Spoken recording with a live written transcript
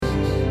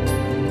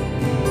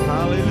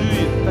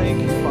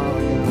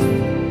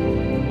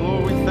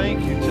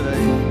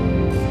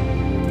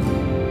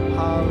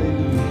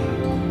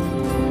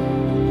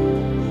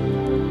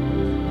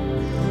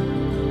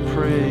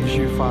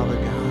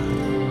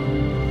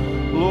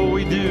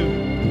we do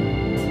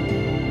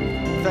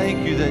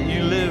thank you that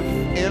you live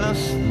in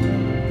us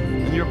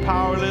and your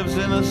power lives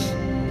in us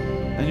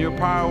and your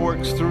power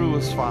works through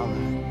us, Father.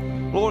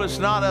 Lord, it's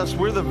not us.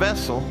 We're the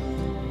vessel.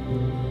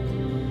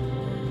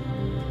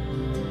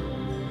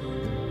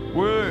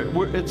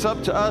 It's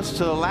up to us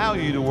to allow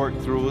you to work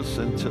through us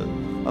and to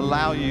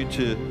allow you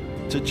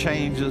to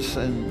change us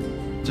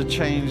and to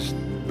change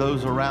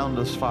those around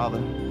us,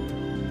 Father.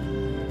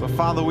 But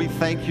Father, we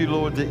thank you,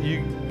 Lord, that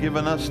you've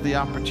given us the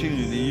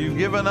opportunity. You've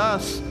given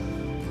us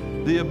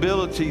the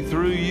ability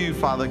through you,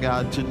 Father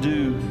God, to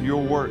do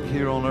your work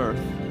here on earth.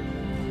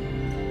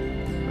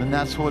 And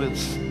that's what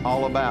it's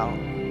all about.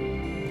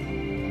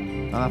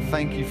 And I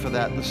thank you for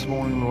that this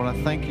morning, Lord. I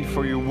thank you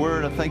for your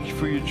word. I thank you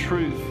for your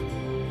truth.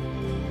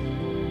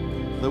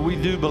 That we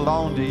do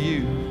belong to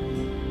you.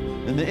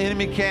 And the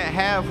enemy can't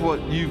have what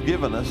you've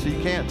given us.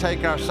 He can't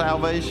take our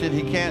salvation.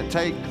 He can't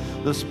take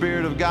the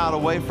Spirit of God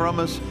away from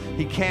us.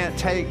 He can't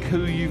take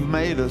who you've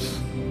made us.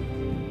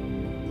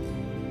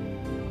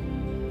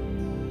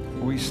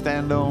 We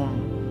stand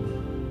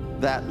on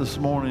that this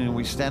morning, and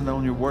we stand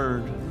on your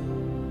word,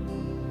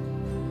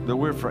 that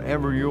we're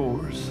forever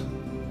yours.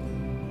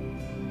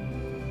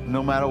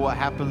 No matter what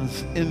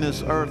happens in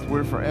this earth,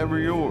 we're forever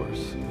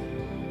yours.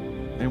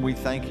 And we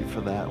thank you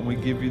for that. And we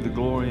give you the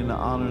glory and the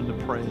honor and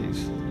the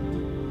praise.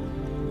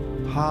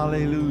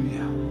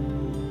 Hallelujah.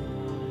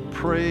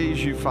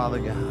 Praise you, Father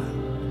God.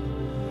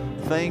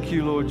 Thank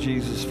you, Lord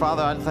Jesus.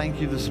 Father, I thank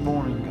you this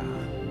morning,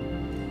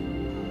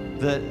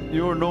 God, that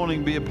your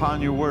anointing be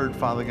upon your word,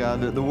 Father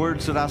God, that the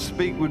words that I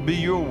speak would be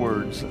your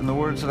words, and the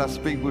words that I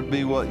speak would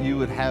be what you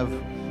would have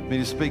me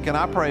to speak. And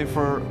I pray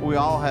we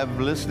all have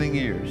listening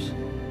ears,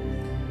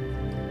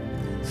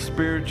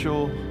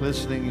 spiritual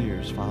listening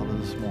ears, Father,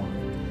 this morning.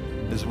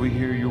 As we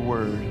hear your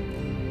word,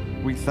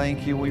 we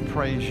thank you, we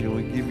praise you,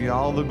 we give you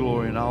all the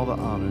glory and all the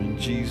honor in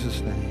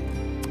Jesus'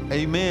 name.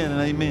 Amen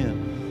and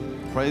amen.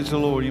 Praise the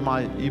Lord. You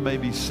may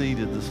be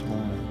seated this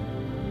morning.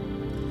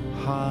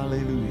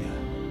 Hallelujah.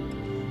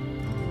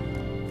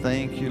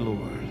 Thank you,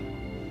 Lord.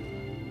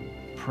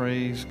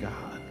 Praise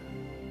God.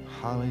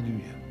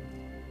 Hallelujah.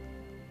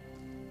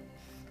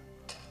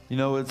 You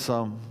know, it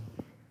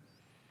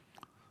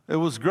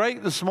was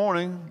great this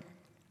morning.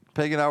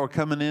 Peggy and I were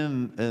coming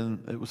in,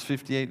 and it was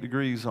 58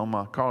 degrees on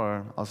my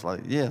car. I was like,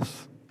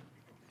 yes.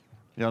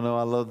 Y'all know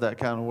I love that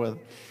kind of weather.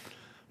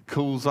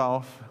 Cools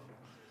off.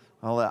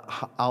 All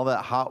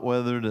that hot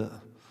weather that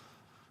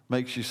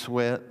makes you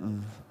sweat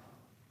and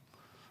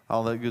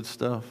all that good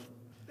stuff.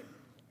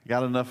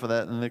 Got enough of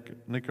that in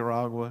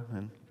Nicaragua,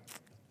 and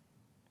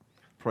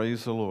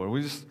praise the Lord.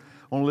 We just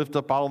want to lift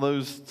up all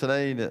those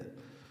today that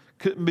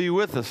couldn't be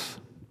with us.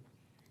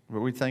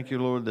 But we thank you,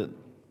 Lord, that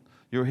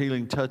your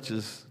healing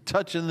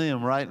touching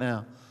them right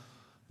now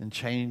and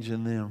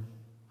changing them.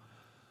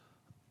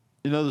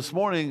 You know, this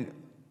morning,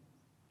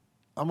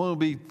 I'm going to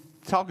be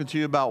talking to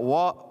you about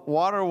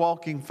water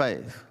walking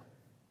faith.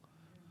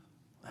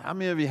 How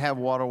many of you have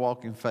water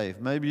walking faith?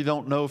 Maybe you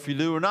don't know if you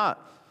do or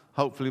not.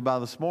 Hopefully by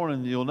this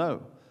morning you'll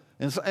know.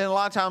 And a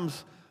lot of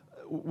times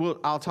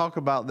I'll talk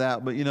about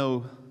that, but you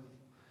know,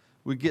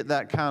 we get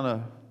that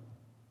kind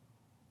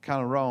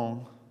of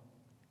wrong.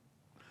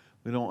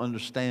 We don't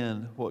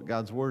understand what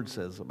God's word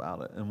says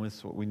about it, and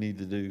that's what we need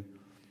to do.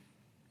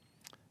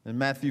 In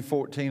Matthew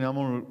 14, I'm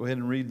going to go ahead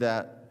and read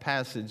that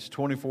passage,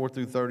 24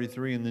 through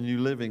 33 in the New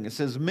Living. It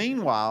says,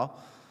 "Meanwhile,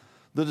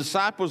 the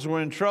disciples were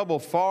in trouble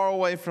far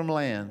away from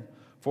land,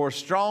 for a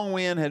strong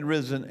wind had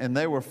risen, and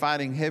they were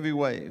fighting heavy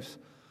waves.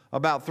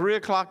 About 3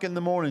 o'clock in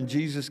the morning,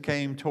 Jesus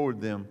came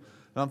toward them."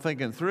 And I'm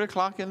thinking, 3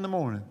 o'clock in the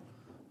morning?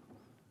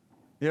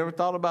 You ever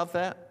thought about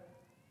that?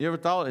 You ever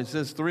thought, it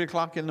says 3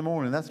 o'clock in the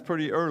morning. That's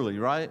pretty early,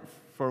 right?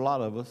 For a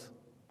lot of us.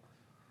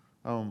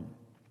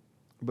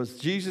 But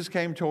Jesus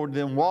came toward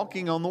them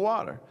walking on the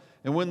water.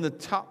 And when the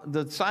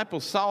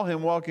disciples saw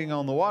him walking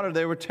on the water,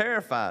 they were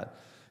terrified.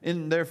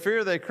 In their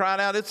fear, they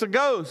cried out, "It's a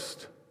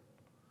ghost."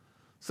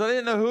 So they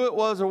didn't know who it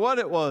was or what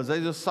it was.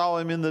 They just saw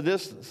him in the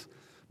distance.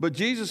 But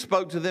Jesus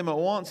spoke to them at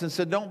once and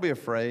said, "Don't be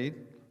afraid,"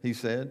 he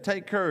said.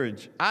 "Take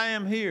courage. I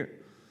am here."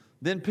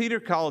 Then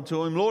Peter called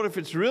to him, "Lord, if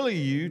it's really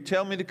you,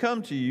 tell me to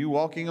come to you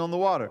walking on the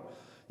water."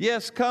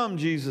 "Yes, come,"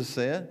 Jesus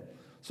said.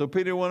 So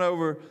Peter went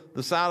over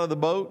the side of the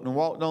boat and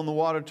walked on the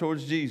water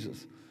towards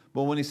Jesus.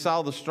 But when he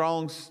saw the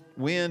strong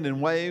wind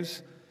and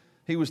waves,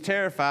 he was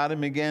terrified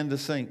and began to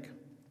sink.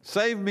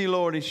 "Save me,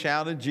 Lord," he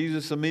shouted.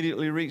 Jesus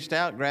immediately reached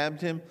out,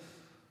 grabbed him.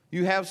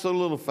 "You have so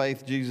little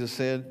faith," Jesus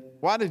said.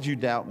 "Why did you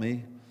doubt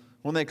me?"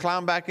 When they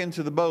climbed back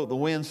into the boat, the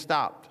wind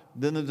stopped.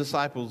 Then the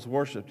disciples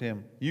worshiped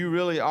him. "You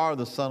really are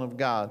the Son of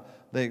God,"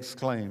 they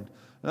exclaimed.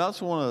 And I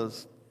just want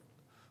to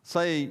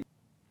say,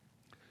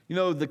 you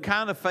know, the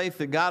kind of faith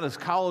that God has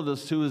called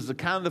us to is the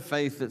kind of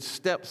faith that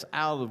steps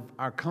out of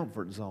our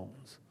comfort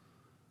zones.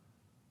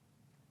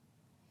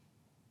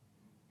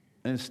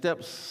 And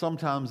steps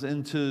sometimes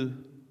into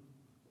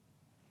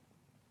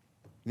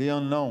the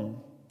unknown.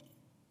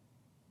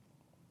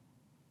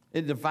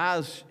 It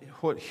defies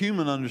what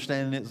human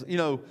understanding is.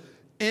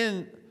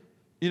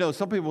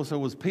 Some people say,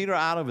 was Peter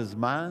out of his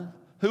mind?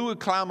 Who would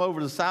climb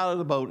over the side of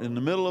the boat in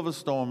the middle of a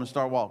storm and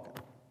start walking?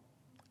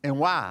 And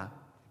why?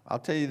 I'll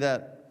tell you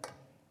that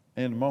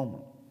in a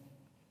moment.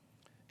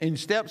 And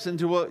steps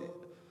into what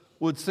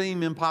would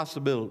seem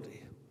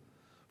impossibility.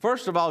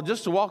 First of all,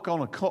 just to walk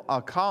on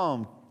a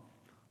calm,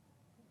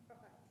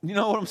 you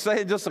know what I'm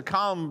saying? Just a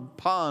calm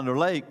pond or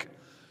lake.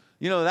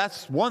 You know,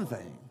 that's one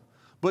thing.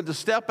 But to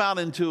step out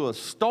into a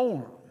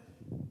storm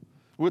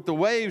with the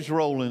waves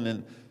rolling,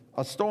 and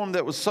a storm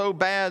that was so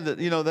bad that,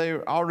 you know, they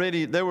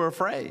were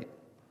afraid.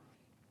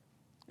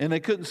 And they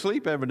couldn't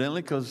sleep,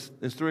 evidently, because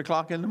it's 3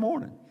 o'clock in the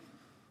morning.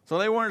 So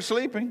they weren't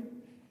sleeping.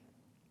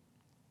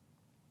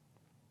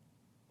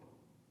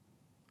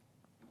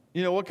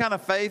 You know, what kind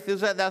of faith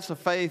is that? That's a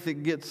faith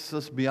that gets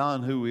us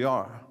beyond who we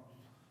are,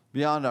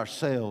 beyond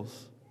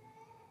ourselves,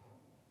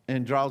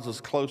 and draws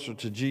us closer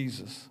to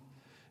Jesus.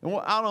 And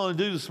what I want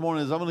to do this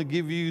morning is I'm going to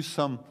give you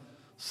some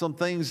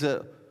things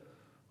that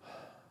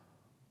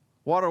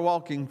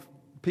water-walking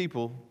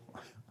people,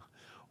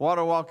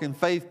 water-walking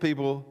faith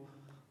people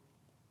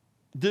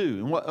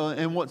do,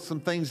 and what some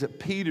things that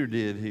Peter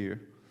did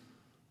here.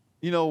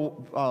 You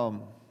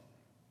know,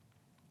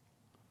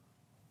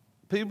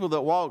 people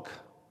that walk,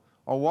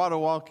 or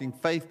water-walking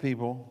faith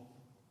people,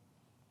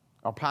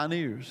 are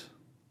pioneers.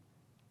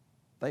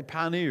 They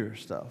pioneer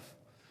stuff.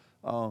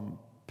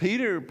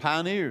 Peter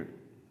pioneered,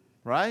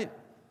 right?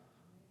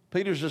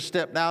 Peter's just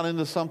stepped out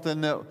into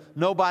something that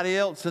nobody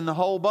else in the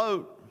whole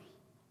boat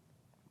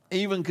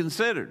even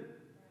considered.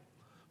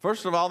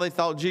 First of all, they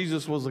thought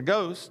Jesus was a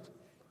ghost,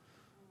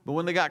 but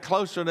when they got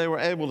closer, they were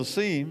able to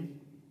see him.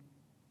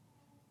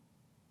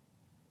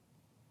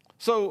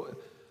 So,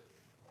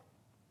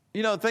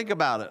 you know, think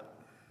about it.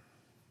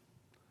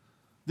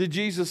 Did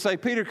Jesus say,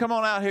 Peter, come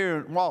on out here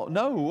and walk?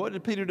 No, what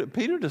did Peter do?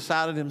 Peter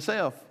decided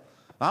himself,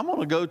 I'm going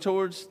to go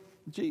towards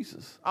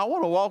Jesus. I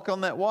want to walk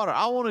on that water.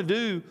 I want to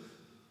do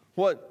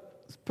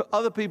what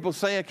other people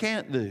say I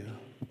can't do.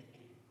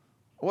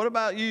 What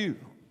about you?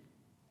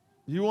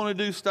 You want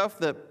to do stuff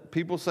that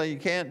people say you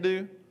can't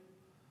do?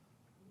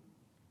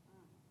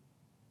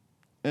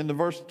 In the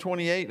verse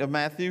 28 of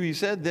Matthew, he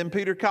said, then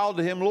Peter called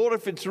to him, Lord,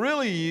 if it's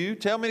really you,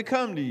 tell me to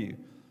come to you,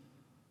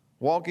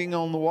 walking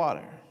on the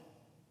water.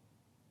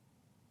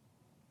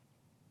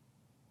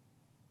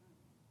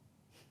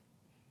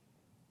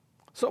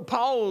 So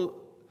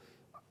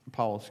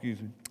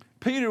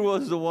Peter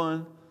was the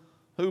one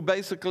who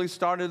basically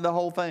started the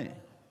whole thing.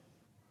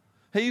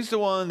 He's the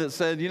one that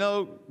said, you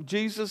know,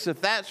 Jesus, if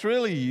that's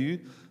really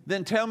you,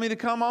 then tell me to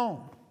come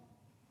on.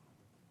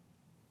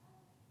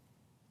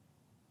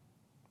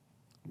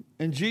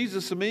 And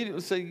Jesus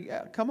immediately said,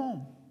 yeah, come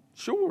on,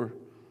 sure,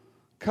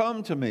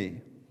 come to me.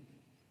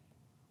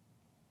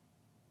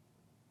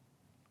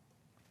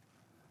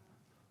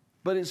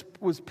 But it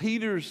was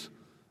Peter's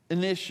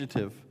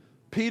initiative,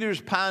 Peter's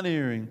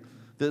pioneering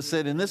that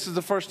said, and this is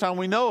the first time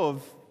we know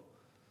of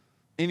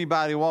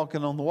anybody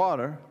walking on the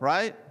water,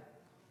 right?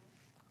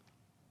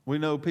 We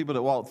know people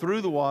that walk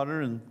through the water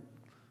and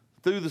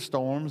through the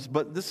storms,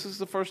 but this is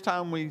the first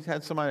time we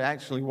had somebody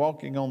actually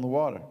walking on the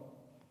water.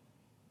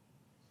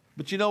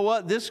 But you know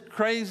what? This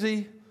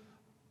crazy,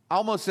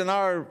 almost in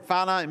our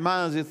finite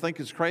minds, you think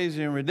it's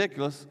crazy and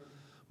ridiculous,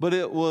 but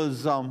it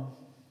was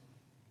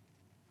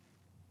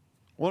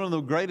one of the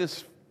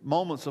greatest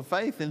moments of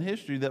faith in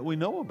history that we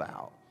know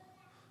about.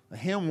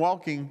 Him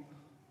walking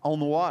on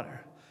the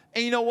water.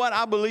 And you know what?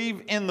 I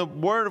believe in the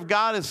Word of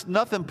God. It's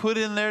nothing put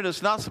in there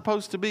that's not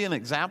supposed to be an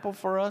example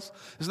for us.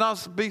 It's not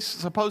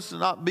supposed to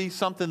not be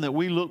something that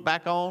we look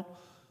back on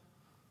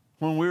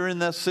when we're in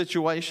those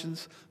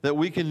situations, that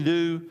we can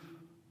do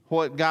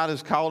what God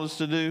has called us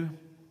to do.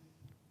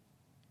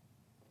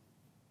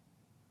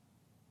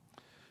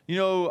 You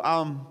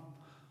know,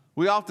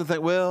 we often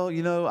think, well,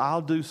 you know,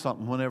 I'll do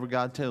something whenever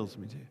God tells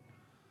me to.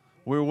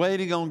 We're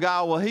waiting on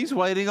God. Well, He's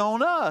waiting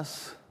on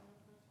us.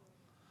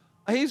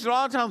 He's a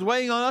lot of times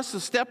waiting on us to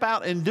step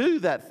out and do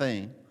that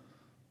thing.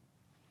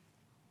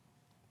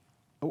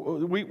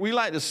 We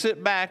like to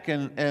sit back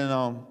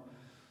and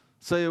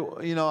say,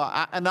 you know,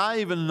 I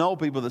even know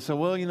people that say,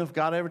 well, you know, if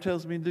God ever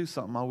tells me to do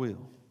something, I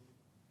will.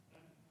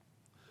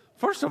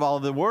 First of all,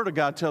 the Word of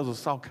God tells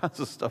us all kinds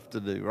of stuff to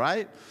do,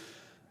 right?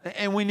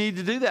 And we need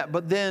to do that.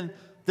 But then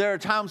there are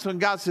times when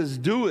God says,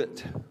 do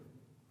it.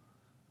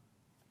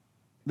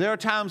 There are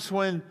times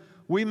when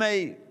we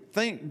may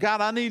think,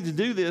 God, I need to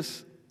do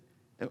this,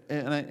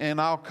 and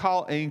I'll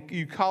call, and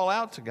you call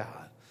out to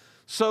God.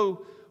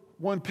 So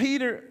when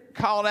Peter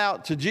called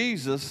out to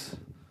Jesus,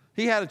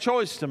 he had a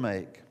choice to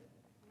make,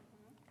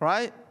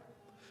 right?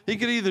 He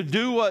could either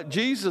do what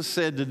Jesus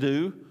said to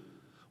do.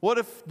 What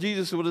if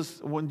Jesus would have,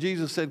 when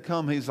Jesus said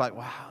come, he's like,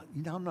 wow,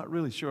 you know, I'm not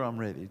really sure I'm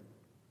ready.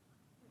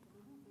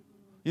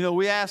 You know,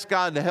 we ask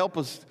God to help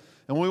us,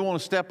 and we want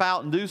to step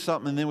out and do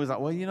something, and then we're like,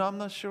 well, you know, I'm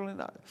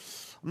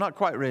not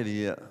quite ready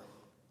yet.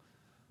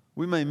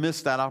 We may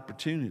miss that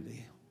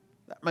opportunity.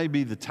 That may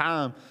be the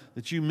time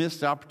that you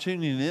missed the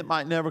opportunity, and it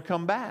might never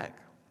come back.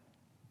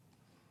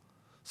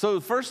 So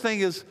the first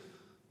thing is,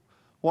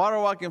 water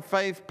walking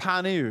faith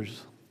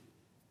pioneers.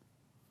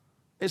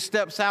 It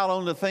steps out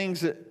on the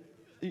things that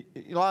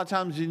a lot of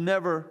times you've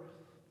never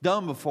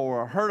done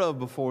before or heard of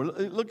before.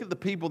 Look at the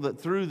people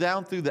that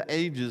down through the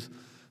ages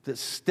that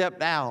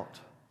stepped out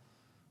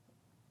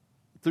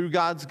through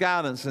God's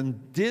guidance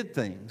and did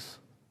things,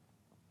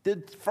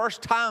 did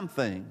first-time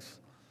things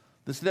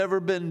that's never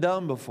been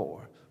done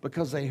before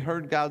because they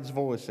heard God's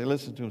voice. They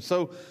listened to Him.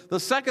 So the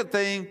second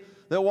thing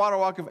that water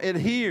walk, it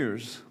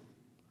hears,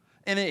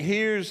 and it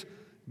hears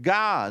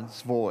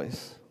God's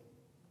voice.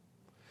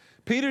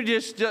 Peter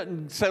just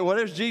didn't say, well,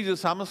 there's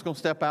Jesus, I'm just going to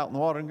step out in the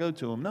water and go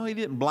to Him. No, he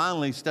didn't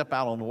blindly step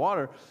out on the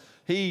water.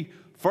 He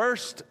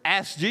first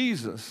asked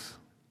Jesus,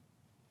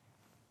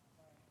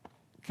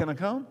 can I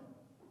come?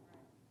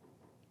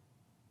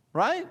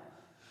 Right?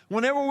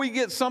 Whenever we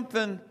get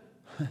something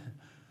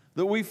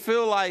that we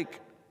feel like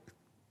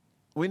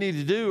we need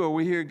to do, or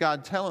we hear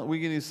God telling, we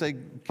need to say,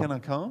 can I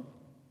come?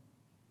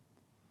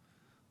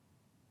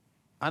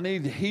 I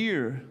need to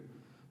hear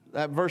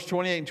that verse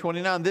 28 and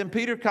 29. Then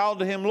Peter called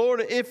to Him,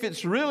 Lord, if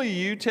it's really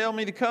you, tell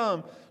me to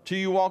come to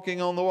you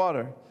walking on the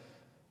water.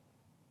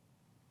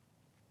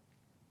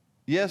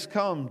 Yes,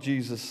 come,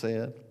 Jesus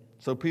said.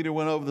 So Peter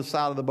went over the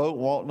side of the boat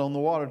and walked on the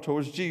water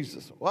towards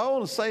Jesus. Well, I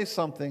want to say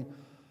something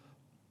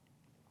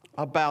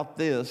about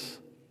this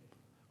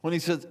when he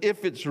says,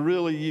 if it's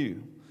really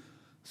you.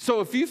 So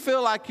if you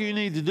feel like you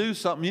need to do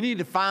something, you need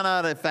to find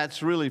out if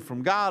that's really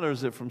from God or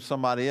is it from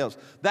somebody else.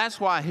 That's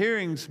why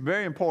hearing's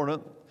very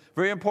important.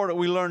 Very important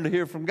we learn to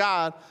hear from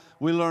God.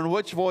 We learn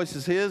which voice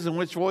is His and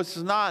which voice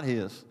is not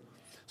His.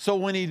 So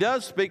when He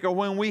does speak, or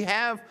when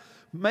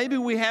maybe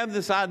we have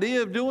this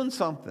idea of doing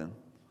something,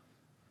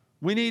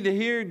 we need to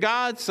hear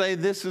God say,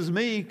 this is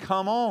me,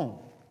 come on.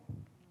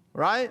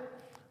 Right?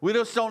 We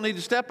just don't need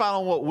to step out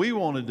on what we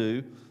want to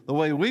do, the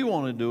way we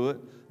want to do it,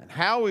 and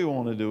how we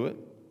want to do it.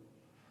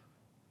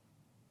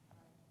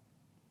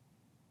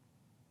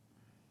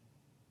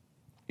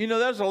 You know,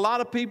 there's a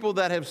lot of people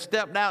that have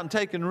stepped out and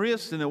taken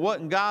risks, and it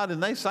wasn't God,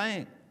 and they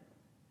sang.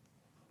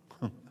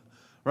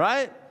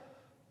 Right?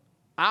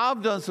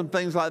 I've done some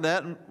things like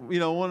that. And, you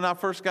know, when I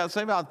first got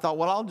saved, I thought,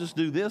 well, I'll just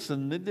do this.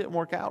 And it didn't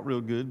work out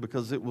real good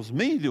because it was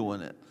me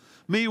doing it.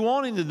 Me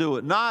wanting to do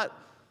it, not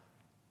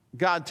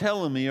God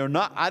telling me, or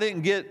not. I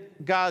didn't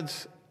get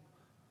God's.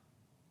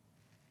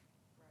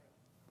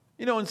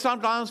 You know, and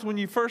sometimes when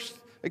you first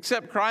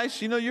accept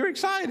Christ, you know, you're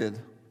excited.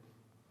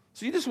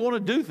 So you just want to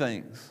do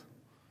things.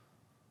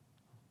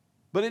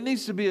 But it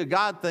needs to be a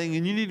God thing,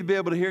 and you need to be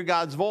able to hear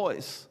God's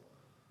voice.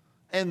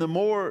 And the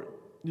more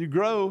you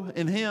grow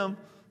in Him,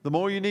 the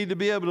more you need to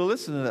be able to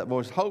listen to that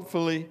voice.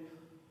 Hopefully,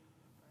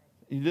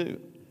 you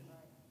do.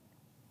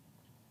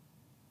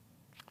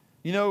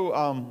 You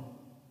know,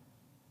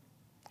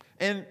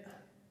 and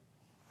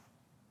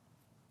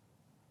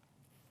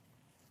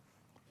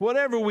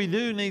whatever we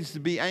do needs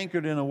to be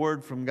anchored in a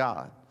word from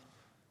God,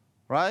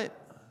 right?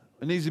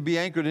 It needs to be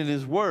anchored in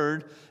His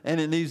Word, and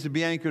it needs to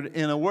be anchored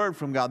in a word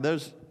from God.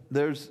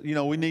 There's, you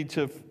know, we need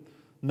to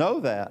know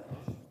that.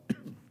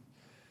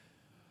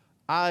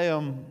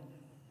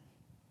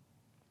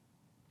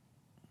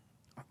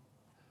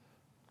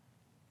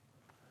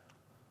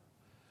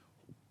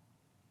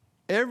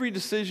 Every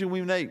decision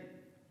we make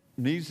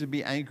needs to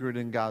be anchored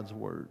in God's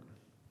Word.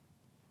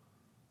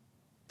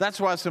 That's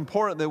why it's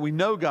important that we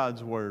know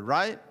God's Word,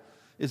 right?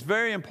 It's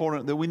very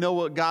important that we know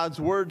what God's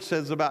Word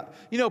says about,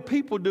 you know,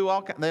 people do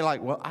all kinds, they're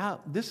like,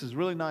 well, this is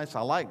really nice.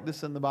 I like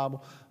this in the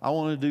Bible. I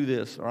want to do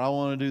this, or I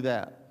want to do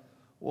that.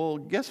 Well,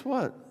 guess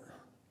what?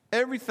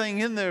 Everything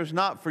in there is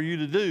not for you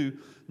to do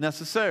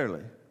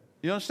necessarily.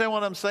 You understand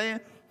what I'm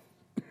saying?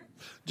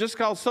 Just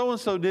because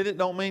so-and-so did it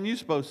don't mean you're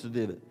supposed to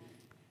did it.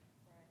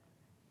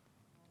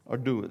 Or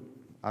do it.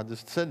 I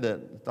just said that.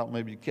 I thought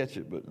maybe you'd catch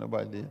it, but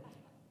nobody did.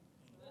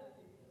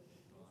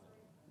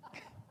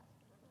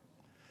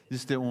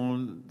 Just didn't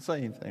want to say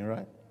anything,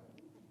 right?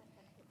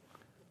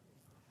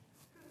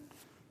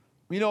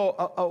 You know,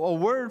 a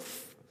word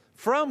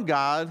from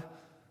God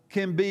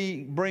can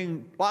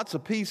bring lots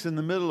of peace in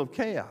the middle of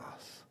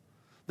chaos.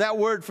 That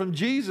word from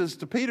Jesus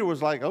to Peter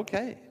was like,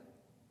 okay,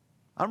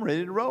 I'm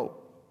ready to roll.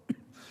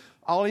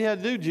 All he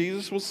had to do,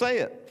 Jesus, was say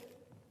it.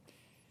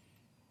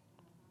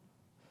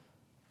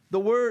 The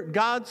word,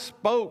 God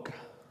spoke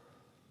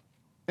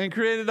and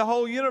created the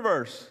whole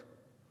universe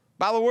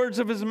by the words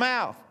of His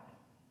mouth.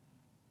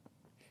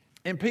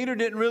 And Peter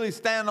didn't really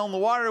stand on the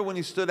water when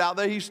he stood out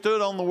there. He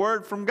stood on the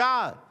word from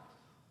God.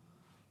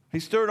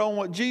 He stood on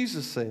what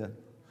Jesus said.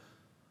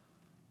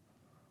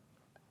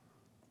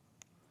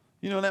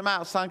 You know, that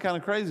might sound kind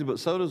of crazy, but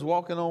so does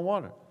walking on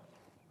water.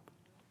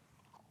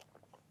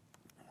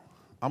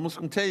 I'm just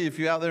going to tell you, if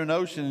you're out there in the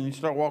ocean and you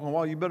start walking on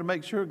water, you better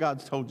make sure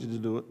God's told you to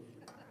do it.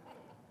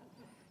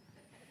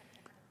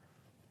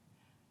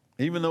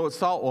 Even though it's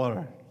salt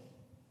water.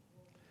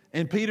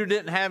 And Peter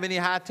didn't have any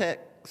high-tech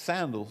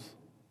sandals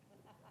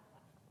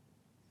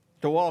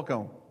to walk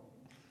on.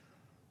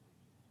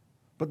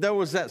 But there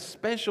was that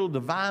special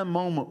divine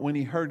moment when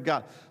he heard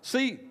God.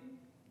 See,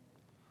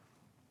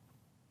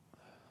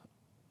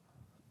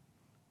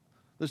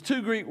 there's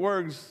two Greek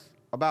words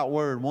about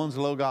word. One's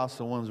logos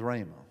and one's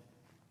rhema.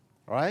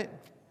 All right?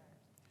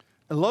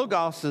 And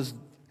logos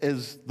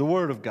is the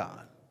Word of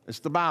God. It's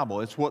the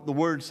Bible. It's what the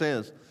Word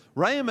says.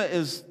 Rhema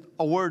is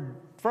a word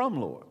from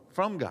Lord,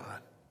 from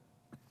God.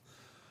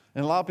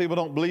 And a lot of people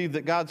don't believe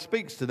that God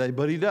speaks today,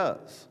 but He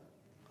does.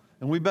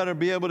 And we better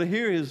be able to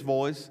hear His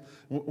voice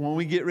when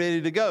we get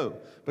ready to go.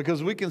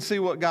 Because we can see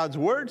what God's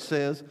Word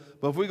says,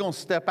 but if we're going to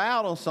step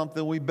out on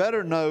something, we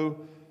better know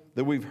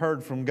that we've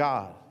heard from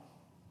God.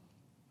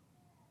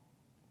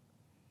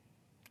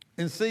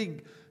 And see,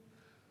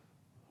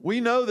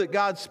 we know that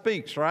God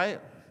speaks, right?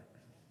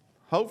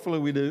 Hopefully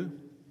we do.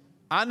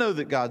 I know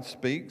that God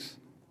speaks.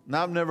 And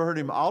I've never heard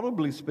Him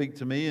audibly speak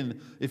to me. And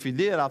if He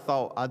did,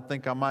 I'd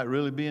think I might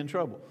really be in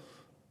trouble.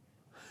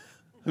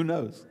 Who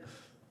knows?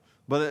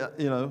 But,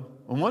 and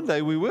one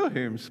day we will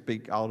hear Him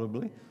speak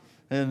audibly.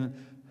 And,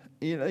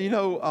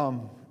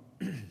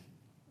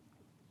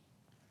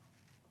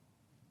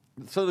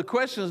 so the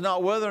question is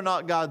not whether or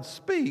not God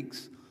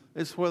speaks,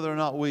 it's whether or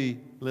not we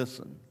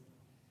listen.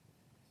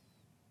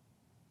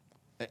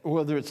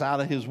 Whether it's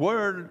out of His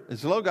Word,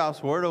 His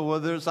Logos Word, or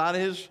whether it's out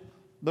of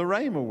the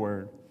Rhema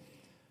Word.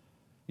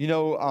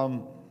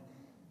 The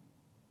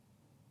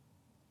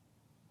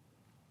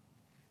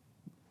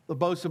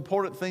most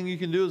important thing you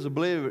can do as a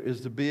believer is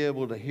to be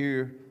able to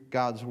hear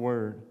God's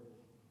Word.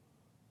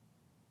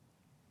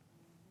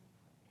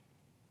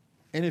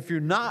 And if you're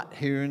not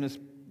hearing, it's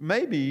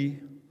maybe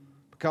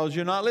because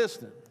you're not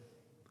listening.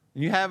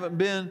 You haven't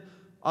been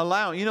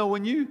allowing.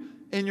 When you,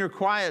 in your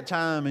quiet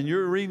time, and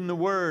you're reading the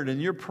Word,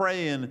 and you're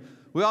praying,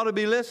 we ought to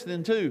be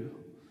listening too.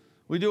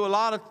 We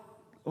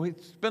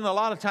spend a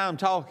lot of time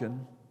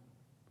talking,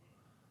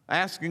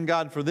 asking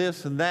God for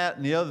this and that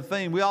and the other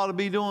thing. We ought to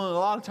be doing a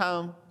lot of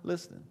time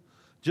listening.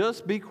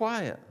 Just be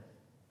quiet.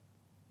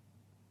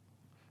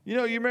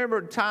 You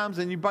remember times,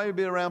 and you probably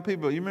be around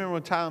people, you remember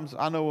times,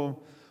 I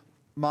know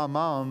my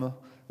mom,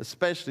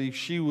 especially,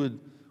 she'd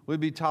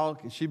be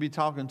talking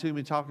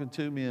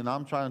to me, and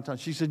I'm trying to talk.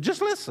 She said,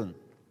 just listen.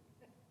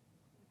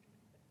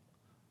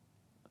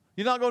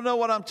 You're not going to know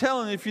what I'm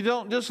telling you if you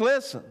don't just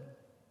listen.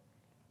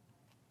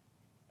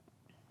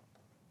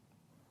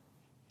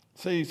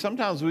 See,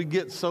 sometimes we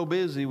get so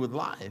busy with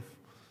life,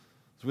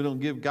 so we don't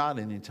give God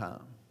any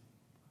time.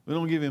 We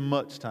don't give Him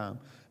much time.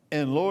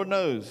 And Lord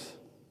knows,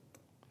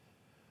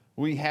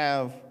 we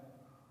have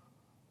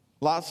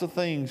lots of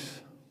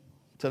things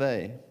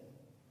today.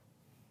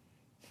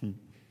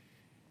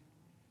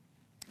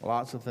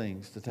 Lots of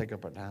things to take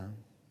up our time.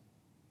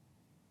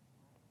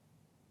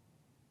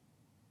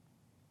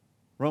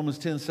 Romans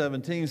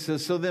 10:17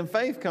 says, so then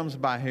faith comes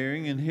by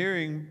hearing, and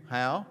hearing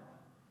how?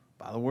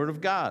 By the Word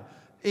of God.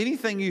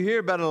 Anything you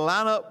hear better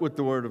line up with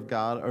the Word of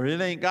God, or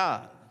it ain't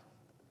God.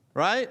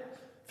 Right?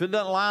 If it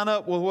doesn't line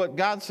up with what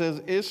God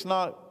says, it's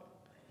not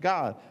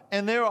God.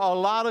 And there are a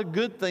lot of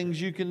good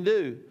things you can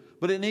do,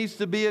 but it needs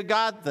to be a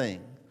God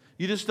thing.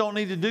 You just don't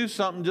need to do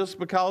something just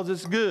because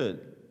it's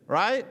good.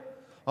 Right?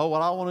 Oh,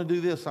 well, I want to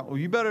do this. Well,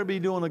 you better be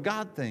doing a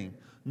God thing,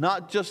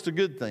 not just a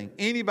good thing.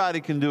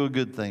 Anybody can do a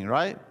good thing,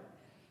 right?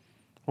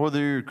 Whether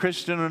you're a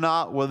Christian or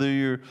not, whether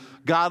you're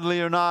godly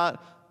or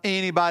not,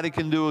 anybody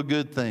can do a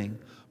good thing.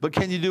 But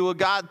can you do a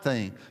God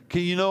thing?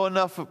 Can you know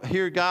enough,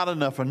 hear God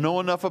enough, or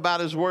know enough about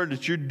His Word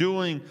that you're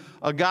doing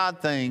a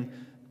God thing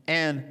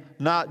and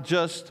not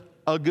just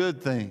a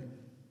good thing?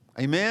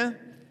 Amen?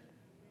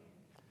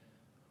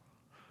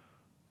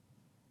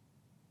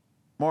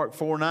 Mark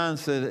 4:9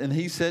 said, and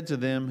He said to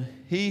them,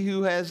 he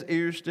who has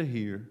ears to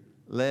hear,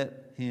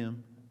 let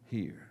him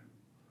hear.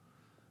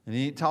 And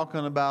He ain't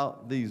talking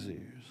about these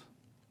ears.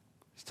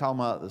 He's talking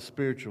about the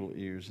spiritual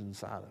ears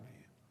inside of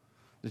you.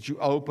 That you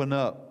open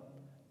up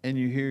and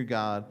you hear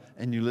God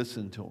and you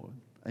listen to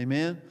Him.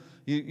 Amen?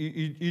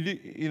 You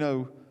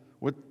do,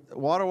 with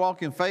Water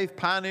Walk in Faith,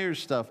 pioneers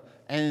stuff,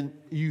 and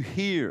you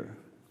hear.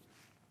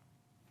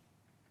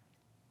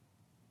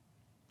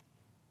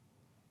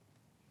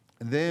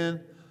 And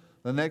then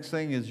the next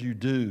thing is you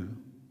do.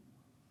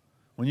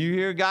 When you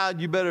hear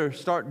God, you better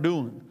start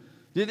doing.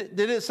 Did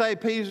it say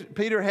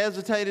Peter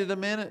hesitated a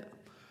minute?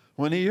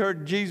 When he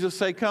heard Jesus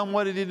say, come,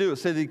 what did he do? It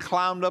said he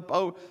climbed up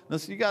over. Now,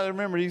 you got to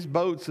remember, these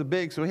boats are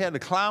big, so he had to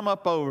climb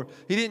up over.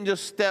 He didn't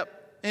just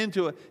step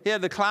into it. He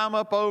had to climb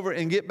up over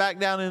and get back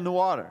down in the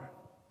water.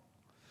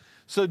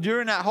 So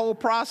during that whole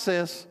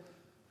process,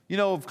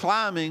 of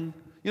climbing,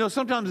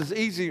 sometimes it's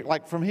easy,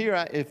 like from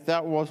here, if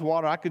that was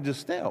water, I could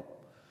just step.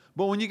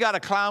 But when you got to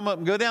climb up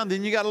and go down,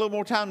 then you got a little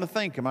more time to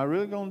think, am I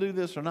really going to do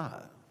this or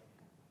not?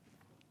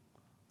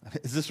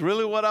 Is this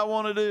really what I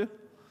want to do?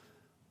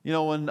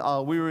 When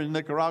we were in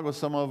Nicaragua,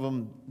 some of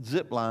them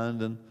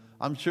zip-lined, and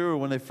I'm sure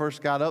when they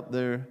first got up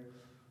there,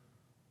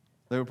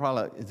 they were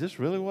probably like, is this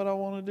really what I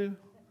want to do?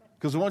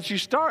 Because once you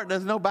start,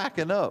 there's no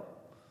backing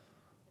up.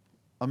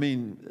 I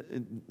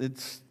mean,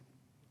 it's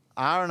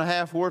an hour and a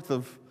half worth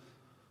of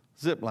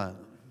zip-lining.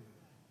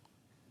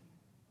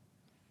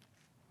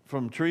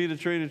 From tree to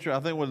tree to tree. I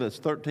think it's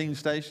 13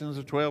 stations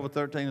or 12 or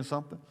 13 or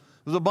something.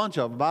 There's a bunch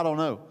of them. I don't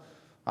know.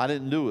 I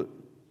didn't do it.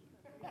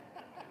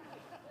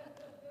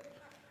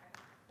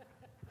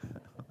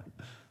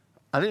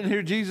 I didn't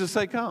hear Jesus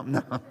say, come.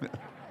 No.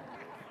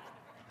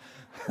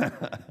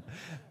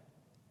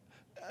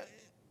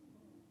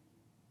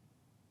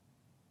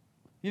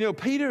 You know,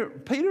 Peter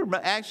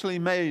actually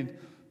made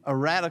a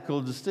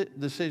radical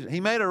decision. He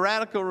made a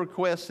radical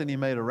request and he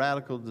made a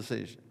radical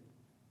decision.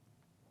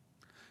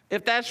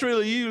 If that's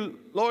really you,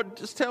 Lord,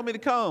 just tell me to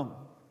come.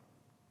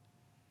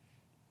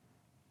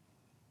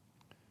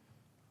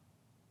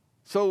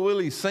 So will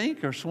he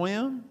sink or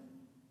swim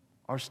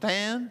or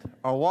stand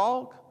or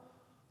walk?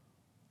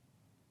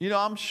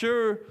 I'm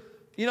sure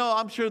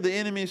the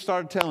enemy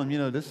started telling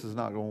him, this is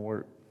not going to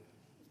work.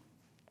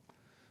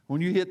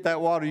 When you hit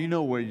that water, you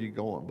know where you're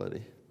going,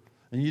 buddy.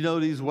 And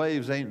these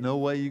waves ain't no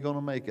way you're going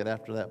to make it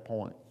after that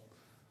point.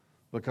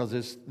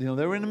 Because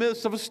they're in the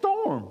midst of a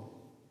storm.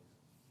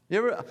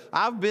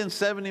 I've been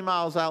 70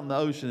 miles out in the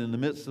ocean in the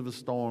midst of a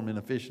storm in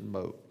a fishing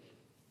boat.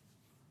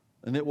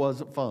 And it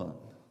wasn't fun.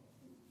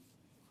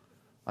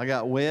 I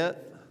got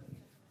wet.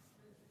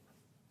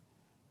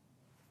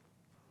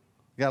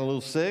 Got a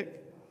little sick.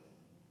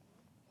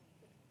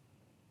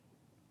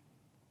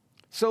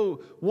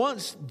 So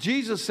once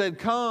Jesus said,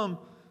 come,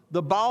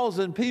 the ball's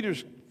in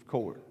Peter's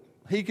court.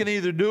 He can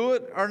either do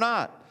it or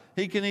not.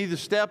 He can either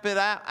step it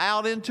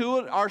out into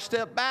it or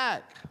step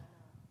back.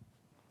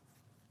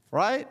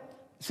 Right?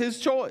 It's his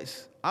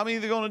choice. I'm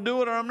either going to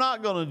do it or I'm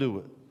not going to do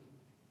it.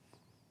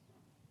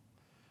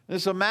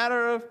 It's a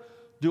matter of,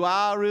 do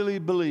I really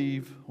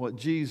believe what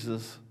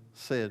Jesus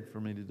said for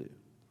me to do?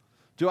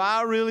 Do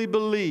I really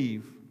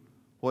believe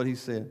what he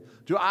said?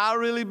 Do I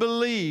really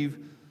believe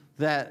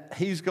that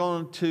he's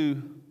going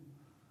to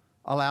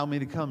allow me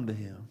to come to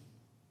him?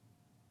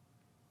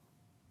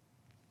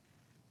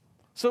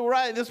 So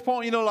right at this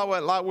point,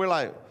 like we're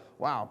like,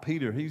 wow,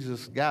 Peter, he's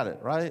just got it,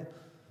 right?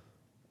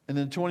 And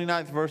then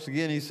 29th verse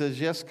again, he says,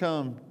 yes,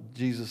 come,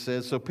 Jesus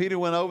said. So Peter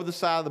went over the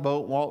side of the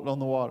boat and walked on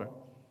the water.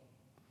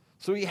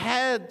 So he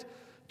had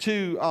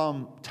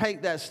to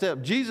take that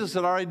step. Jesus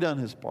had already done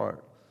his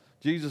part.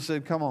 Jesus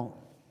said, come on.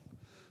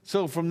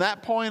 So from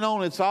that point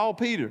on, it's all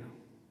Peter,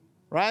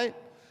 right?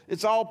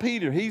 It's all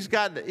Peter. He's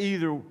got to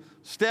either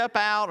step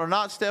out or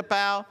not step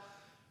out.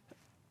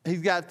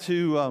 He's got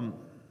to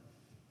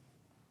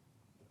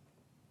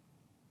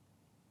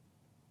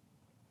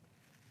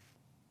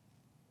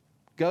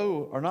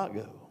go or not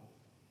go.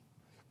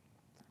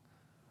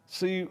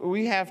 See,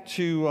 we have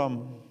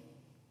to,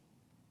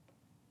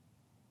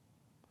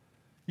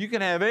 you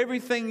can have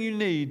everything you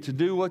need to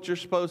do what you're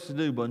supposed to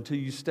do, but until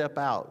you step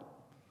out,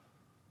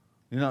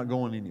 you're not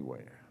going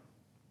anywhere.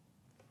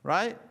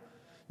 Right?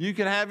 You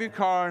can have your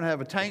car and have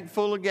a tank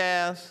full of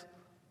gas,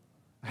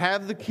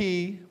 have the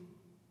key,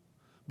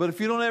 but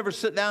if you don't ever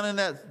sit down in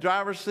that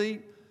driver's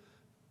seat,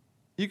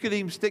 you could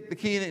even stick the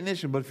key in the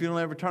ignition, but if you don't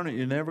ever turn it,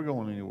 you're never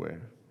going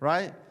anywhere.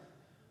 Right?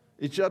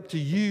 It's up to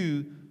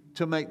you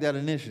to make that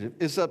initiative.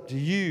 It's up to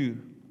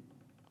you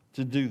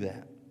to do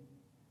that.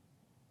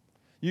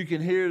 You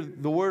can hear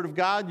the word of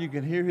God. You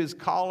can hear his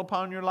call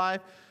upon your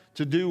life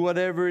to do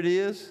whatever it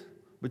is,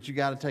 but you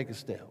got to take a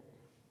step.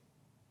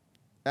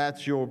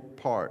 That's your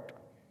part.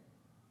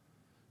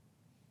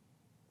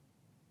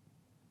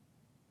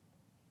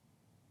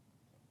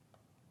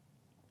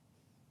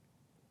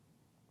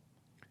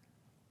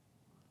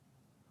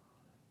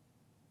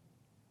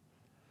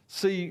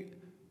 See,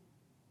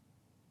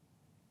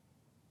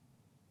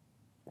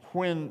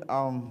 when,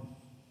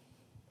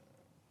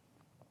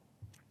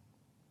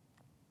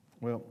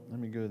 let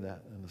me go to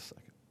that in a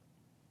second.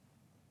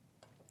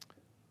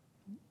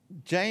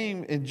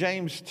 In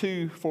James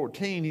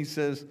 2:14, he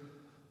says,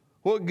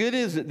 what good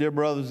is it, dear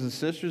brothers and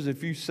sisters,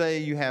 if you say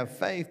you have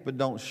faith but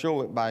don't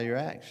show it by your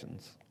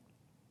actions?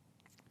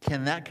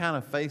 Can that kind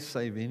of faith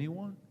save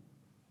anyone?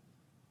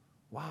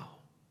 Wow.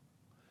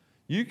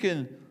 You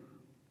can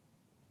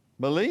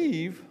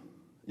believe,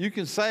 you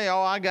can say,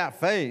 oh, I got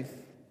faith,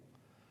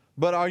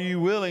 but are you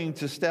willing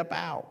to step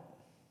out?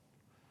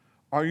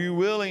 Are you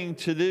willing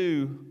to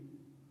do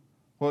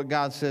what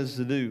God says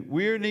to do?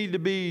 We need to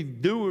be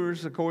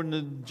doers, according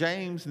to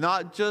James,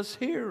 not just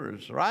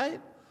hearers,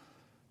 right?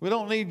 We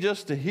don't need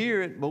just to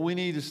hear it, but we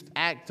need to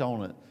act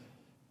on it.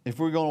 If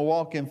we're going to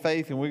walk in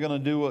faith and we're going to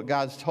do what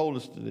God's told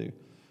us to do.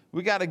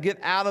 We got to get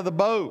out of the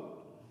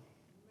boat,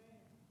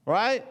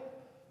 right?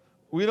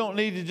 We don't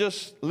need to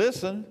just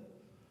listen.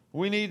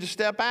 We need to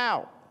step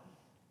out.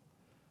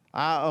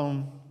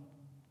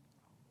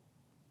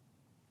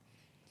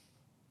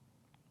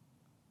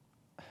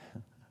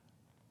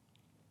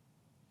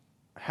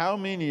 How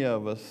many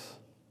of us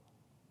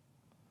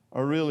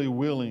are really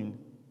willing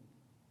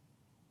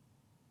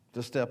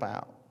to step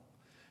out?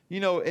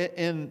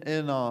 In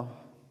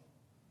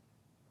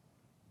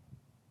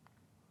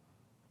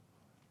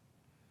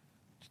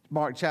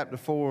Mark chapter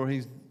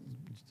 4,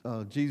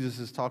 Jesus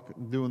is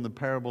doing the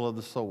parable of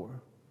the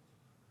sower.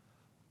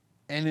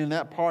 And in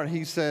that part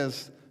he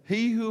says,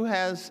 he who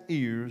has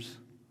ears,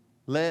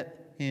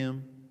 let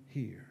him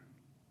hear.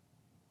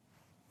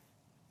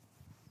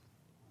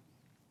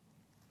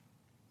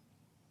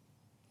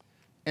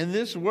 And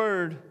this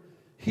word,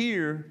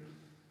 hear,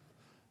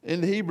 in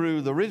the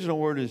Hebrew, the original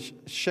word is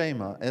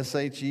shema,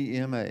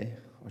 S-H-E-M-A,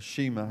 or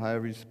shema,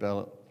 however you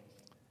spell it.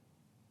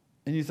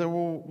 And you say,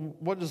 well,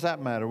 what does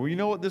that matter? Well, you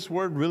know what this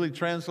word really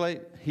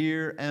translates?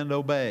 Hear and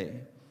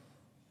obey.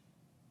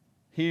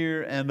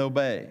 hear and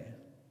obey.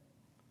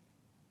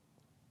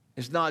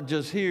 It's not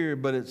just hear,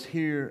 but it's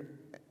hear.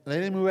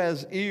 Let him who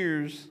has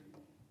ears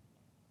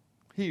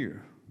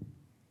hear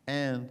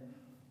and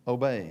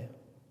obey.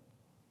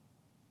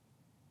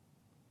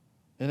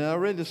 And I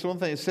read this one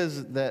thing. It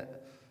says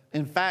that,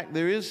 in fact,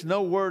 there is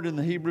no word in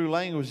the Hebrew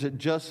language that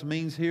just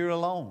means hear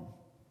alone.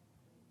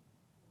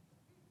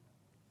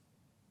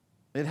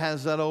 It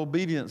has that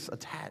obedience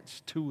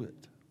attached to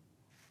it.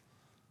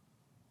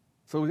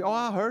 So,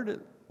 I heard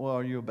it. Well,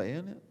 are you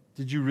obeying it?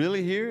 Did you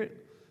really hear it?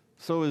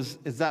 So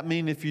does that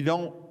mean if you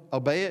don't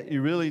obey it,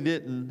 you really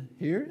didn't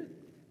hear it?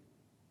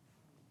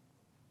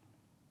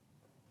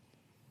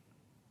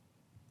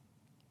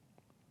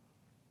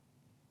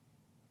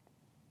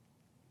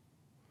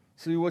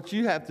 See, what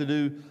you have to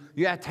do,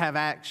 you have to have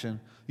action.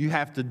 You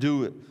have to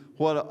do it.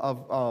 What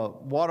a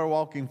water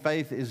walking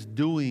faith is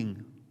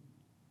doing.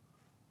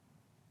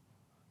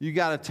 You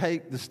got to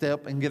take the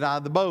step and get out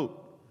of the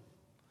boat.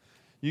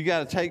 You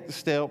got to take the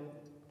step.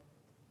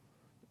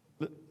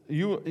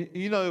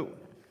 You know,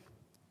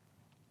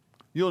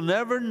 you'll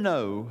never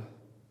know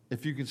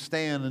if you can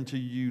stand until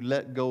you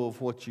let go of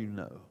what you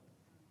know.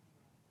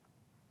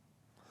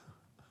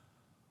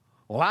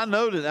 Well, I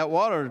know that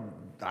water,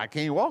 I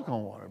can't walk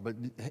on water. But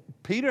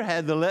Peter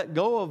had to let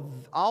go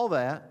of all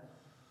that.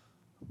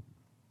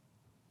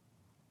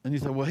 And you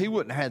say, well, he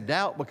wouldn't have had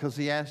doubt because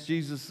he asked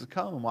Jesus to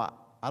come.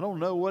 I don't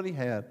know what he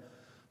had.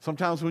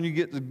 Sometimes when you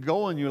get to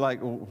going, you're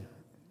like, well,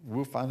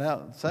 we'll find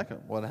out in a second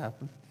what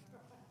happened.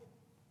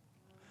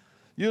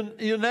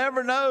 You'll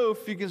never know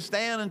if you can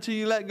stand until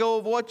you let go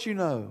of what you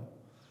know.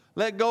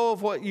 Let go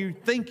of what you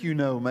think you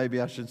know,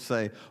 maybe I should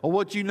say, or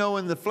what you know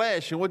in the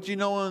flesh and what you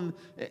know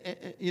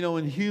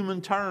in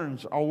human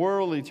terms or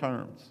worldly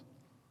terms.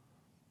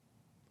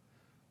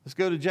 Let's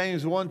go to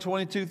James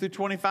 1:22 through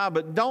 25.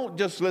 But don't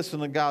just listen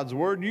to God's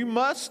word. You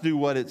must do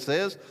what it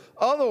says.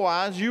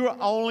 Otherwise, you are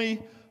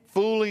only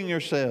fooling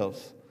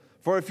yourselves.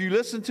 For if you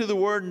listen to the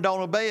word and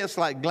don't obey, it's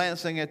like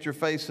glancing at your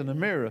face in a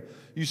mirror.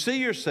 You see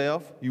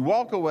yourself, you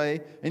walk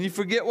away, and you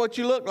forget what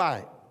you look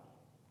like.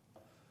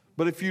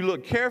 But if you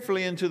look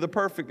carefully into the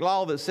perfect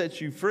law that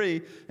sets you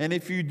free, and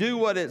if you do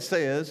what it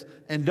says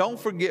and don't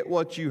forget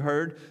what you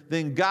heard,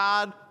 then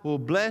God will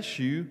bless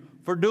you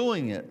for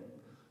doing it.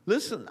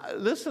 Listen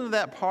to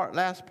that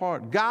last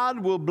part. God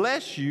will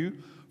bless you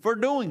for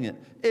doing it.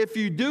 If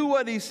you do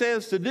what he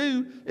says to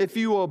do, if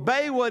you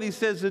obey what he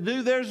says to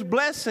do, there's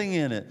blessing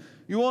in it.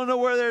 You want to know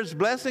where there's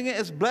blessing?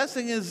 It's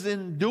blessing is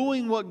in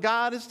doing what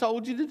God has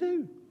told you to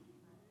do.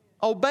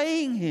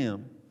 Obeying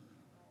him.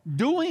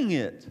 Doing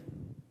it.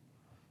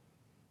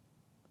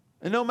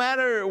 And no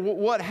matter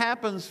what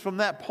happens from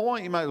that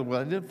point, you might go,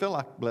 well, it didn't feel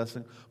like a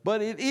blessing.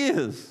 But it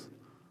is.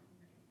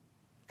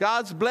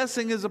 God's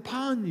blessing is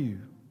upon you.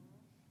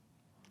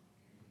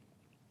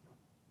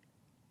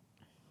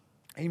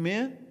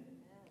 Amen?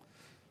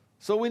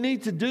 So we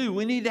need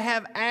to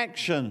have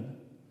action.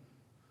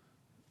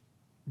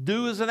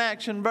 Do is an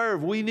action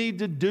verb. We need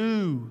to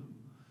do.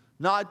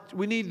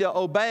 We need to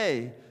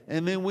obey.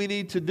 And then we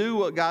need to do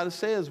what God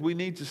says. We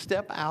need to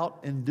step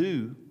out and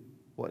do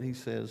what he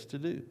says to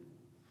do.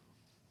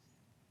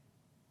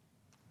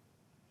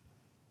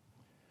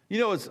 You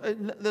know,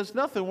 there's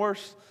nothing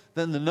worse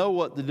than to know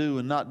what to do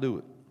and not do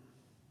it.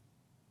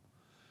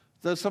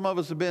 So some of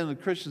us have been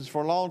Christians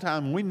for a long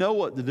time, and we know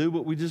what to do,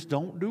 but we just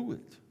don't do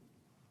it.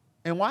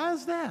 And why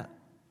is that?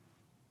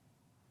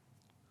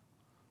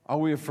 Are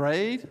we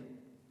afraid?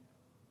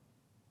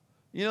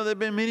 You know, there have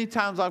been many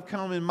times I've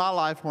come in my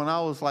life when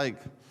I was like,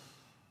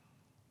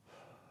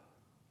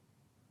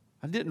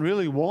 I didn't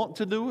really want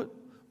to do it,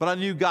 but I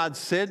knew God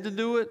said to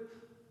do it,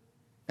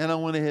 and I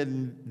went ahead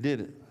and did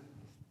it.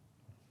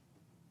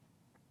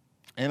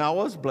 And I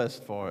was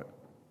blessed for it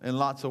in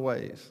lots of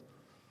ways.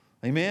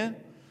 Amen?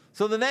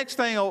 So the next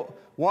thing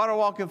Water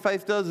Walking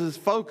Faith does is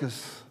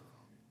focus.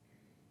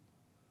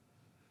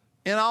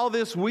 In all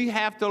this, we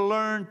have to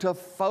learn to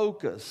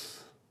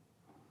focus.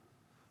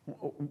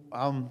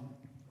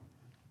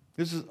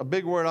 This is a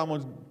big word I'm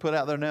going to put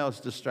out there now, is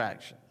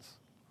distractions.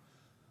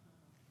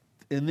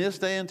 In this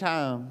day and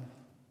time,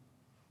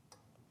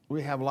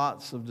 we have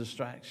lots of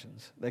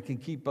distractions that can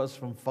keep us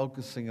from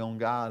focusing on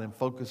God and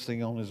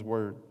focusing on his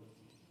word.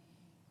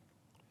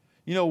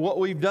 You know, what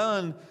we've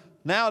done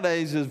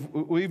nowadays is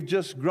we've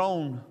just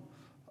grown,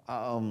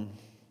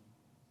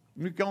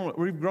 we've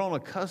grown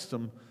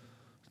accustomed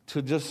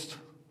to just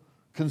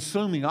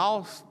consuming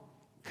all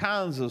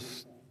kinds of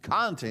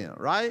content,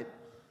 right?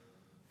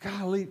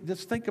 Golly,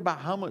 just think about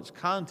how much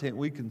content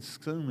we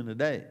consume in a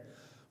day.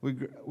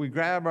 We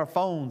grab our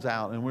phones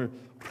out and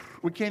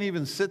we can't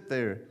even sit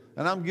there.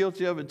 And I'm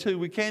guilty of it too.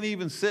 We can't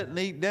even sit and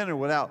eat dinner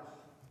without,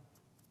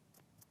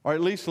 or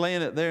at least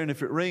laying it there, and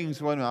if it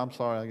rings, wait a minute, I'm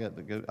sorry, I got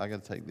to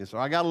take this. Or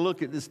I got to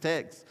look at this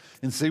text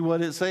and see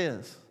what it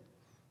says.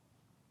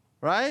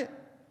 Right?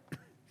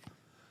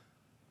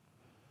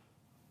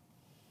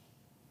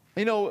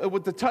 You know,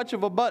 with the touch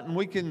of a button,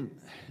 we can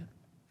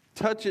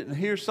touch it and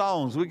hear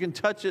songs. We can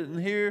touch it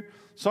and hear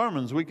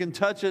sermons. We can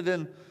touch it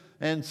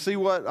and see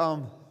what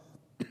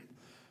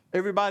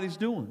everybody's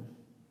doing.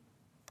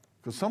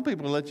 Because some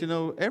people let you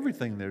know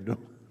everything they're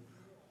doing.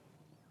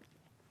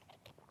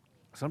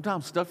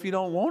 Sometimes stuff you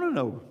don't want to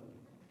know.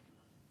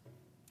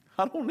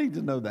 I don't need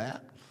to know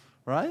that,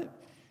 right?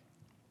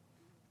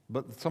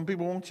 But some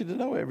people want you to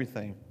know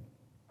everything.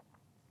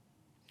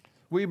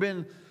 We've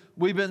been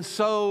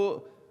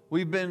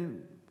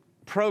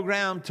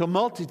programmed to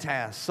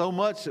multitask so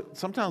much that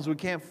sometimes we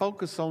can't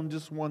focus on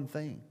just one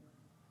thing.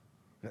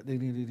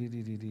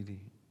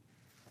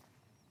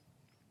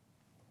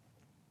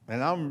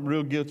 And I'm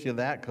real guilty of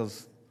that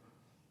because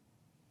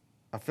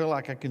I feel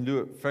like I can do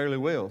it fairly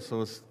well,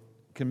 so it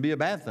can be a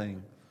bad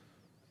thing.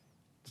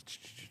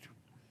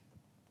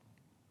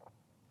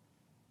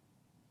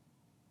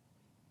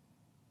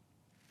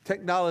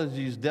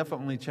 Technology has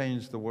definitely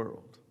changed the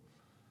world.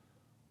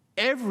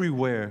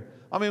 Everywhere.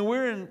 I mean,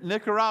 we're in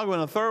Nicaragua, in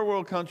a third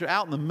world country,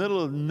 out in the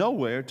middle of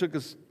nowhere. It took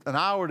us an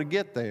hour to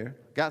get there.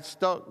 Got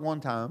stuck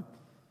one time.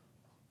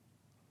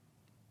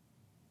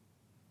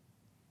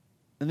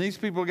 And these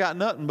people got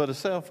nothing but a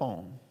cell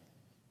phone.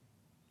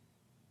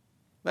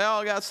 They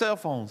all got cell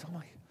phones. I'm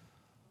like,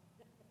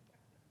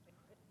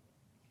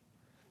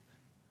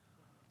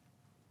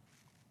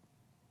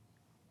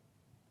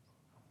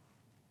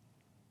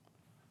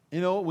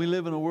 you know, we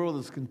live in a world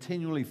that's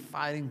continually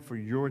fighting for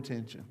your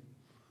attention.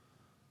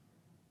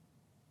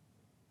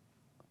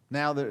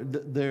 Now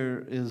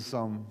there is,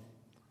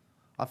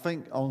 I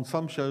think on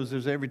some shows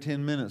there's every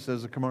 10 minutes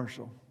there's a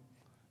commercial.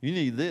 You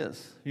need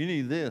this. You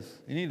need this.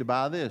 You need to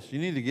buy this. You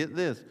need to get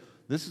this.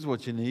 This is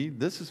what you need.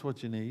 This is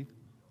what you need.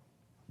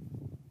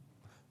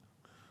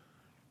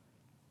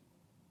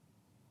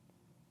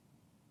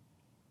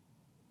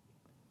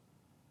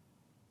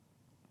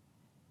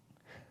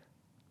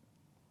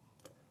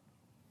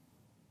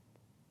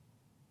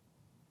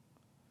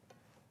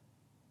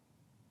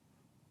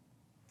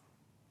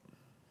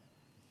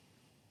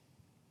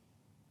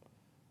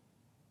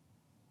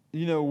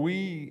 You know,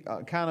 we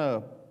kind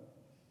of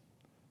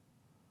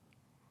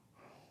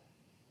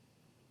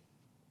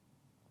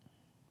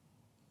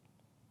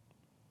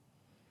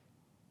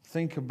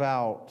think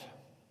about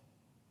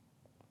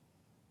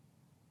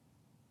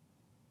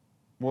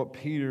what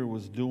Peter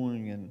was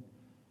doing, and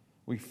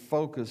we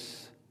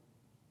focus.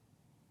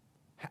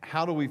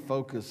 How do we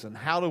focus, and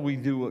how do we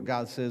do what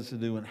God says to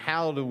do, and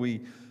how do we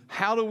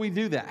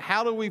do that?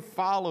 How do we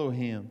follow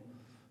Him?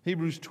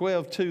 Hebrews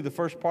 12:2, the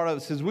first part of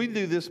it says, we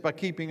do this by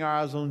keeping our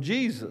eyes on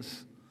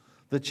Jesus,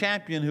 the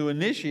champion who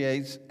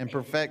initiates and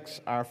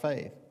perfects our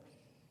faith.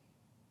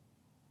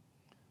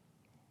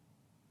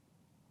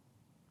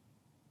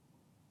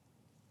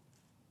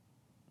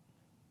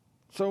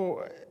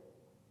 So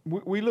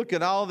we look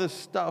at all this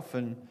stuff,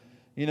 and,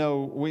 you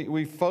know,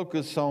 we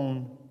focus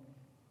on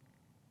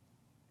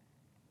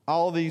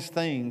all these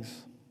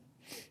things.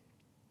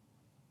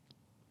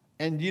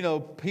 And, you know,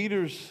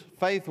 Peter's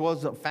faith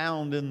wasn't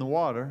found in the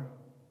water.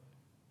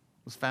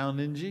 It was found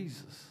in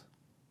Jesus.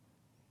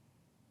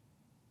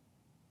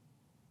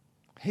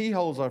 He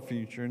holds our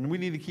future, and we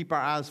need to keep our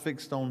eyes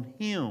fixed on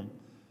Him,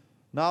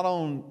 not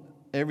on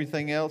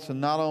everything else and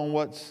not on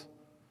what's,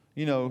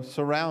 you know,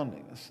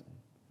 surrounding us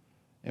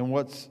and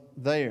what's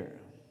there.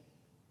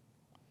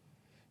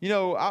 You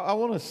know, I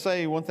want to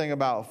say one thing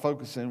about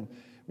focusing.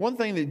 One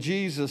thing that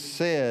Jesus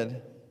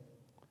said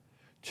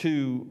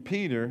to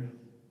Peter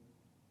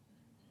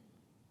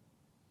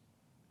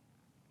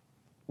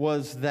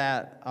was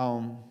that,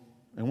 and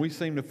we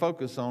seem to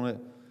focus on it,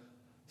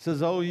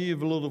 says, oh, ye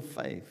of little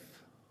faith.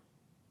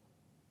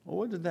 Well,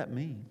 what did that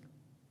mean?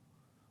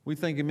 We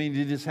think it means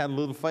you just had a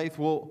little faith.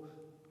 Well,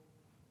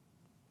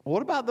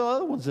 what about the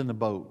other ones in the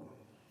boat?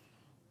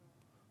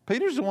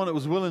 Peter's the one that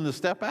was willing to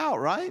step out,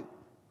 right?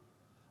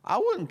 I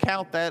wouldn't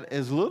count that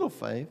as little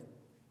faith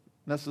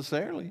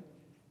necessarily.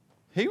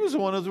 He was the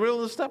one that was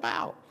willing to step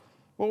out.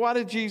 Well, why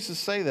did Jesus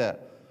say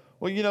that?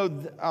 Well, you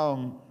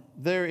know,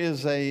 there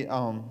is a...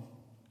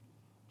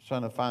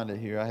 trying to find it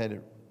here. I had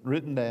it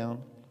written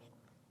down.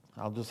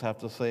 I'll just have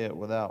to say it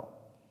without.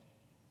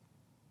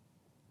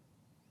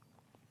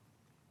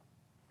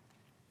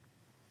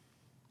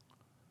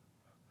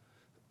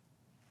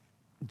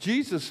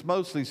 Jesus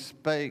mostly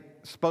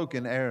spoke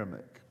in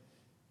Aramaic.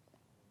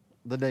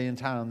 The day and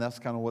time, that's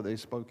kind of what they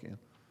spoke in.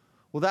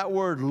 Well, that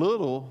word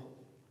little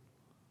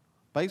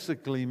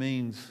basically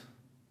means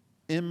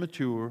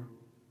immature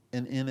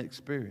and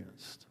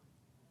inexperienced.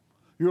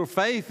 Your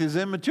faith is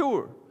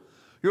immature.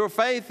 Your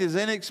faith is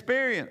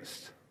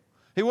inexperienced.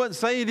 He wasn't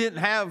saying he didn't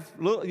have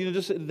little,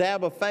 just a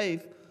dab of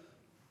faith.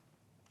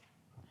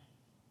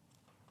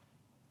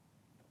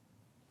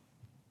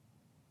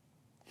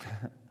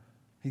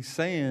 He's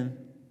saying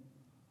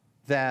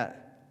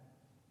that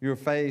your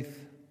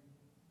faith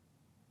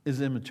is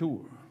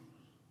immature.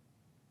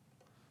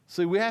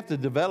 See, we have to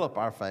develop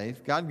our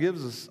faith. God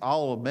gives us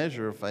all a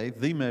measure of faith,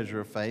 the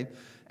measure of faith,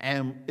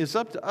 and it's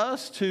up to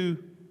us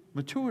to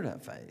mature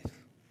that faith.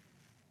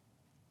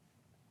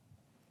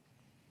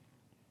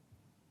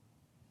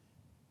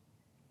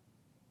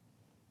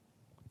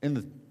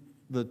 In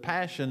the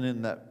Passion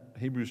in that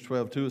Hebrews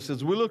 12:2, it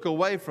says, we look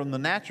away from the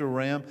natural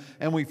realm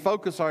and we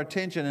focus our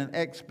attention and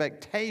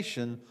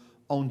expectation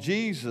on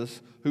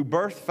Jesus, who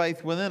birthed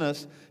faith within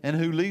us and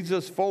who leads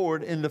us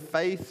forward into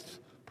faith's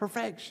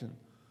perfection.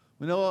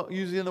 We know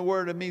using the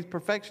word, it means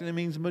perfection, it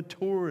means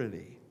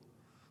maturity.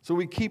 So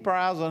we keep our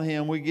eyes on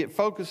Him, we get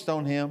focused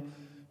on Him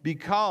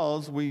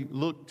because we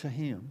look to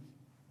Him.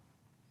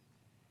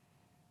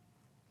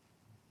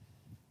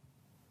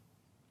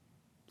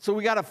 So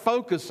we got to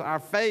focus our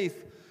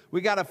faith,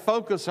 we got to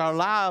focus our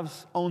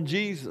lives on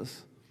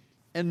Jesus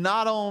and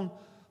not on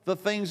the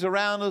things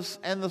around us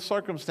and the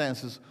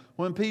circumstances.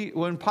 When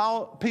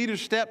Peter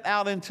stepped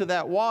out into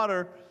that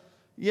water,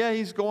 yeah,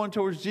 he's going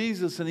towards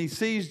Jesus and he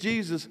sees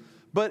Jesus,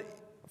 but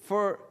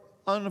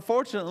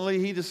unfortunately,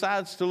 he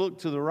decides to look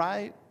to the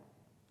right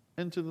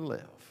and to the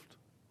left.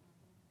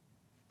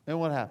 And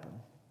what happened?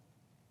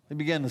 He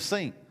began to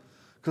sink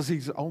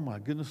because oh my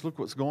goodness, look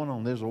what's going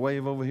on. There's a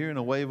wave over here and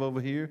a wave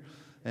over here.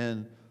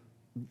 And,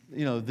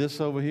 this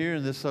over here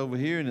and this over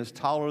here, and it's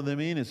taller than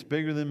me and it's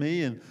bigger than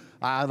me, and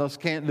I just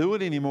can't do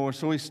it anymore.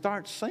 So he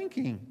starts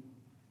sinking.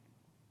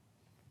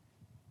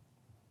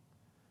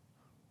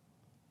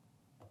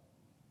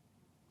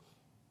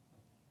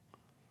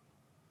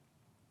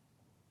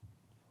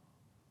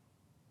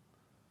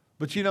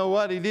 But you know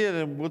what he did,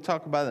 and we'll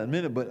talk about that in a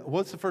minute, but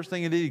what's the first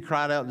thing he did? He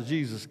cried out to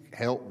Jesus,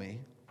 help me.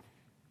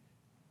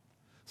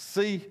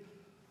 See,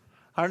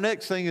 our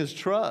next thing is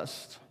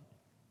trust.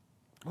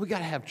 We got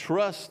to have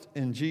trust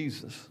in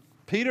Jesus.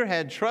 Peter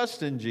had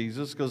trust in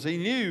Jesus because he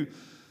knew,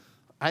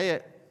 I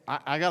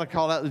got to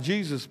call out to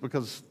Jesus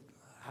because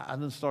I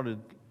done started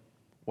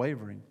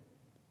wavering.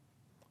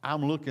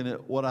 I'm looking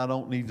at what I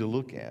don't need to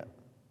look at.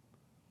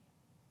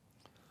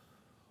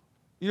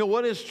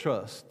 What is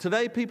trust?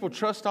 Today people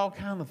trust all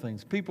kinds of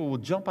things. People will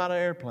jump out of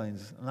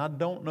airplanes, and I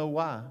don't know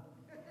why.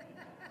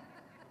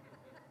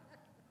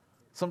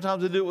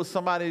 Sometimes they do it with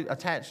somebody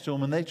attached to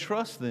them, and they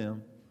trust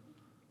them.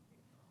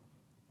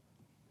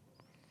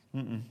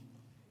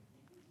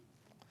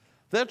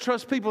 They'll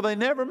trust people they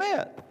never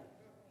met.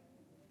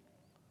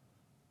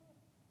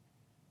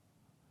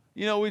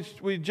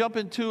 We jump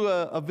into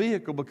a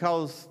vehicle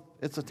because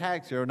it's a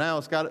taxi, or now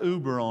it's got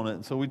Uber on it,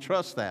 and so we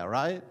trust that,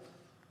 right?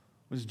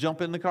 We just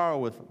jump in the car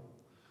with them.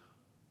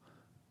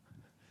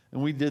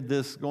 And we did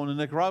this going to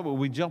Nicaragua.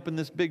 We jump in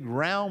this big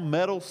round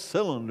metal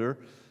cylinder,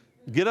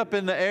 get up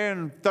in the air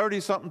in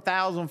 30-something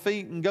thousand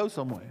feet and go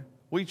somewhere.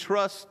 We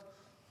trust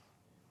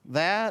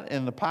that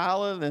and the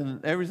pilot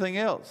and everything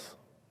else.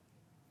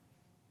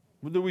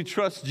 But do we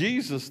trust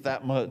Jesus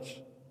that much?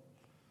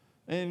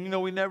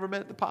 And we never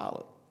met the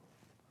pilot.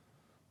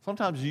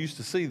 Sometimes you used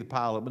to see the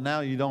pilot, but now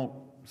you don't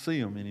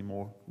see them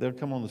anymore. They'll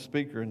come on the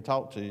speaker and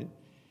talk to you.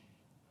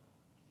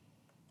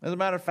 As a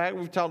matter of fact,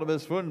 we've talked about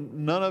this before,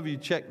 none of you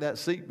checked that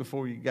seat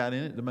before you got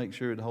in it to make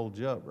sure it holds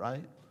you up,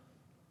 right?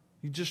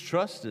 You just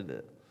trusted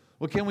it.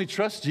 Well, can we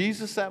trust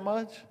Jesus that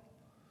much?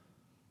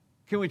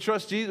 Can we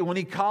trust Jesus? When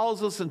He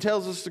calls us and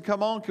tells us to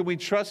come on, can we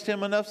trust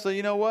Him enough to say,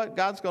 you know what?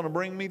 God's going to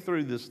bring me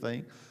through this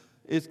thing.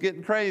 It's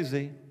getting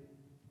crazy.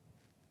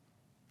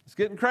 It's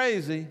getting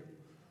crazy.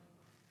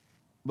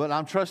 But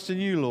I'm trusting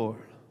you, Lord.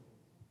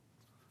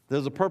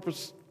 There's a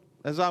purpose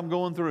as I'm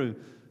going through,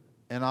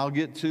 and I'll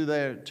get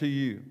to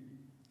you.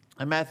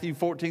 And Matthew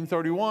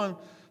 14:31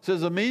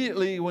 says,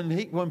 immediately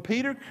when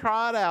Peter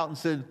cried out and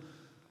said,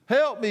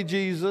 help me,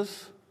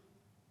 Jesus,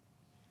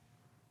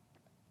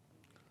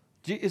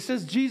 it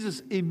says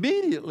Jesus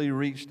immediately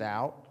reached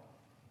out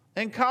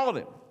and called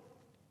him.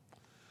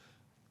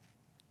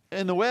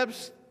 In the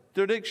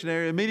Webster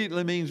Dictionary,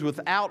 immediately means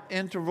without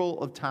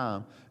interval of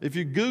time. If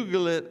you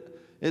Google it,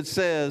 it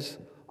says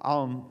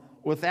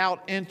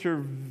without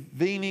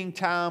intervening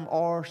time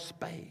or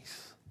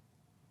space.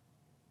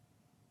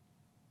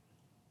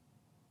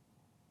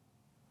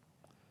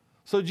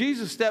 So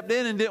Jesus stepped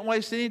in and didn't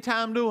waste any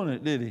time doing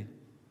it, did He?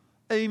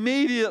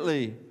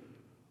 Immediately,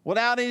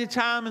 without any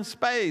time and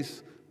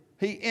space,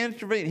 He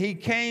intervened. He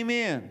came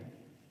in.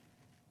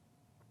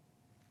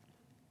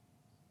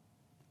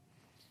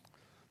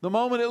 The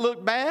moment it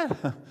looked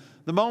bad,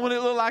 the moment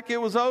it looked like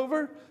it was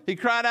over, he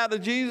cried out to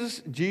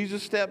Jesus.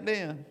 Jesus stepped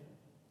in.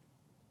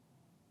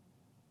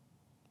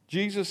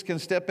 Jesus can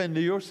step into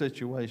your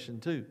situation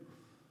too,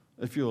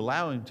 if you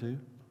allow Him to.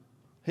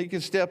 He can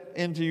step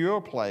into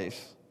your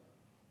place.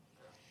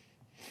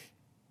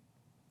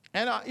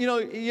 And,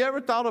 you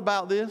ever thought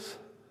about this?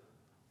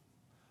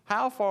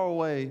 How far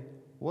away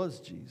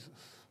was Jesus?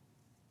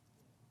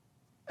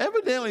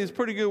 Evidently, it's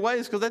pretty good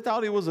ways because they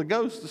thought He was a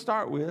ghost to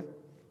start with,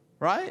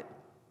 right?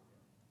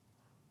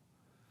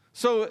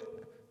 So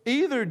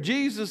either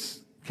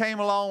Jesus came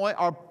a long way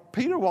or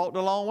Peter walked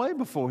a long way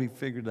before he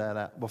figured that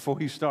out, before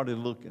he started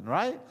looking,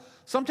 right?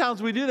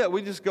 Sometimes we do that.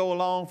 We just go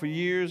along for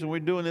years and we're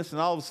doing this, and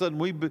all of a sudden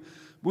we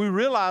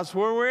realize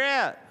where we're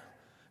at.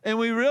 And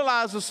we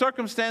realize the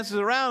circumstances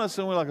around us,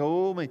 and we're like,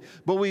 oh, me.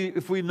 But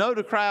if we know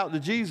to cry out to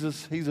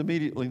Jesus, He's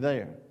immediately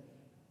there.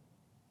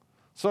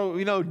 So,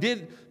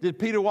 did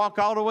Peter walk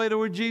all the way to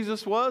where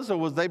Jesus was, or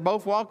was they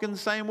both walking the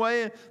same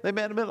way and they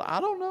met in the middle? I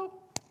don't know.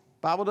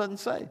 Bible doesn't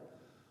say.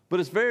 But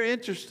it's very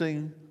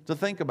interesting to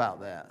think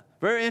about that.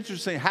 Very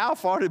interesting. How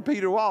far did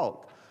Peter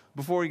walk?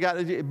 before he got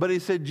to, but he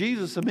said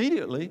Jesus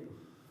immediately,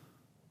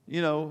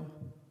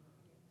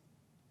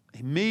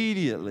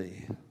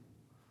 immediately.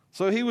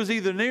 So he was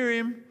either near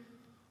him.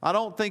 I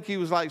don't think he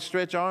was like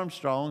Stretch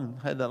Armstrong and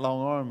had that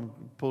long arm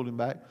and pulled him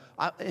back.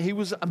 He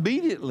was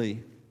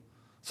immediately.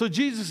 So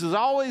Jesus is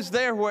always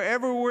there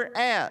wherever we're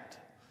at.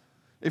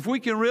 If we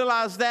can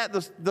realize that,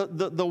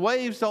 the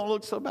waves don't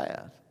look so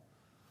bad.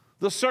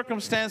 The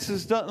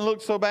circumstances don't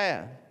look so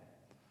bad.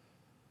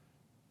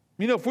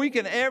 If we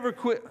can ever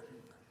quit,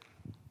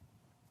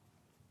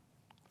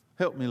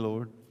 help me,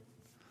 Lord.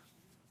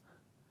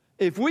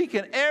 If we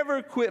can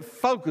ever quit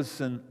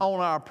focusing on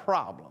our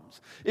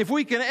problems, if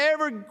we can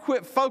ever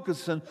quit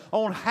focusing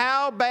on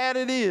how bad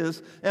it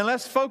is, and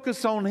let's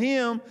focus on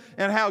Him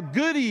and how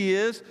good He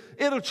is,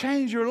 it'll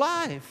change your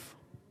life.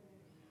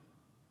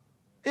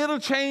 It'll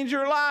change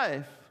your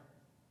life.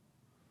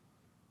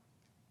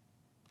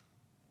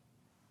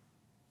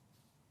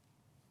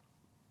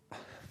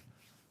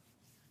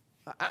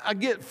 I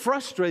get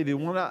frustrated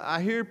when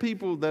I hear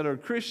people that are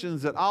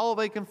Christians that all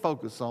they can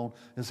focus on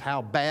is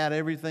how bad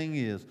everything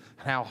is,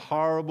 how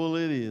horrible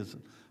it is,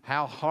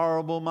 how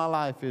horrible my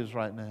life is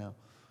right now.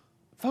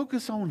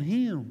 Focus on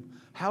Him,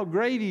 how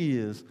great He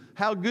is,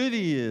 how good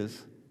He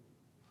is.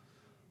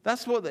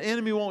 That's what the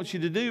enemy wants you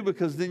to do,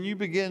 because then you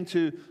begin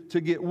to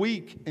get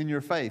weak in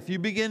your faith. You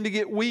begin to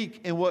get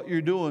weak in what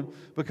you're doing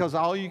because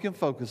all you can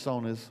focus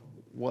on is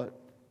what's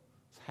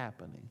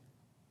happening.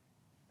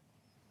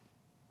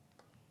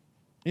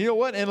 You know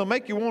what? It'll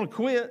make you want to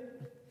quit,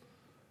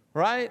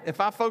 right? If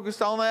I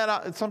focused on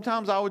that,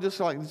 sometimes I would just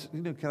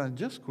can I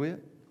just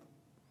quit?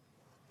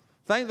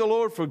 Thank the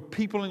Lord for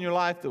people in your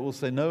life that will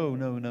say, no,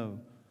 no, no.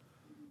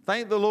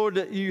 Thank the Lord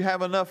that you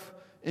have enough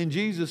in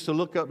Jesus to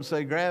look up and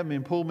say, grab me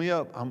and pull me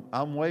up.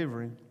 I'm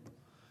wavering.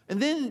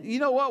 And then, you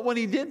know what? When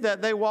He did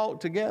that, they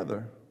walked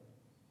together.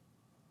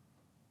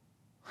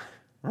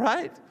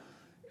 Right?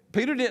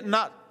 Peter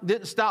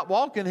didn't stop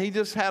walking. He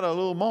just had a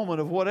little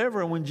moment of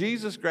whatever. And when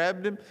Jesus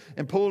grabbed him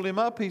and pulled him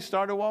up, he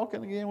started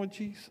walking again with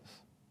Jesus.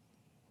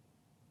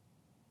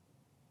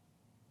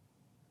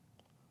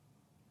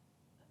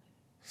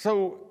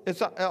 So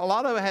a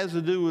lot of it has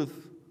to do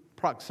with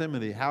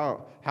proximity.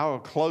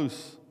 How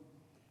close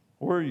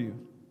were you?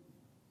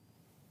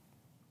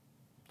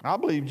 I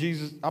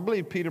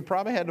believe Peter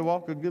probably had to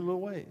walk a good little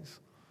ways.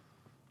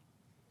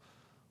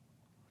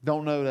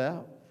 Don't know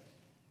that.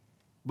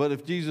 But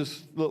if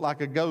Jesus looked like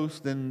a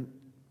ghost, then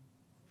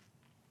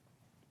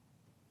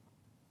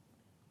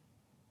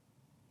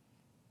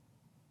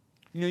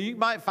you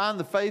might find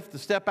the faith to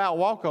step out,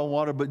 walk on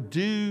water, but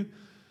do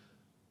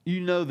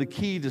you know the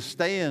key to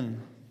staying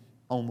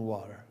on the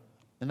water?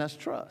 And that's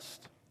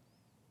trust.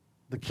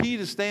 The key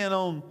to staying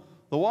on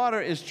the water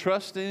is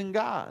trusting in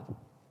God.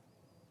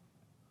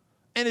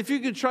 And if you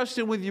can trust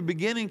Him with your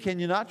beginning, can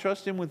you not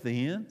trust Him with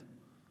the end?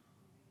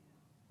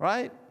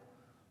 Right?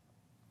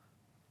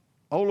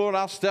 Oh, Lord,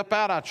 I'll step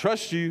out. I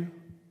trust You.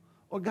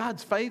 Well,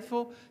 God's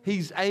faithful.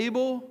 He's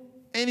able,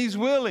 and He's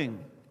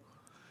willing.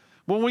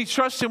 When we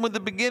trust Him with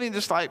the beginning,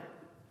 just like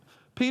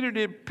Peter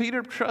did,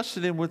 Peter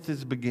trusted Him with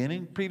his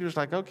beginning. Peter's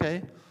like,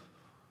 okay,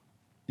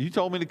 You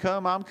told me to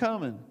come, I'm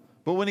coming.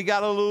 But when he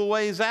got a little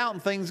ways out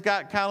and things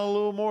got kind of a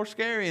little more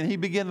scary and he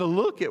began to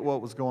look at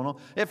what was going on.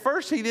 At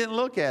first he didn't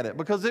look at it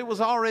because it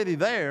was already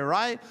there,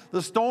 right?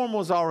 The storm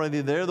was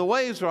already there. The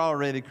waves were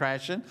already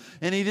crashing.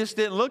 And he just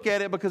didn't look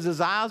at it because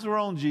his eyes were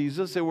on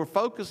Jesus. They were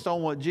focused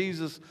on what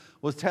Jesus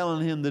was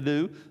telling him to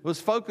do.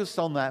 Was focused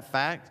on that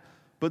fact.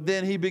 But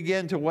then he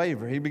began to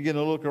waver. He began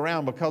to look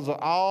around because of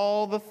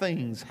all the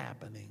things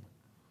happening.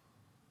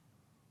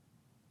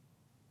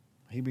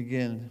 He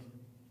began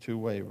to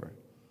waver.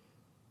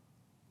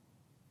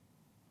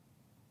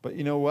 But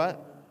you know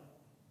what?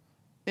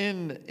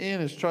 In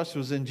his trust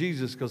was in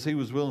Jesus because he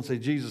was willing to say,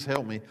 Jesus,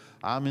 help me.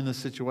 I'm in this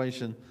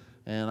situation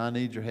and I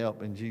need Your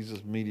help. And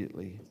Jesus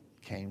immediately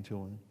came to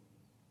him.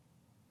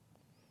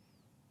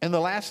 And the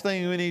last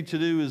thing we need to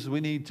do is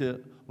we need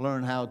to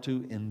learn how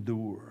to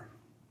endure.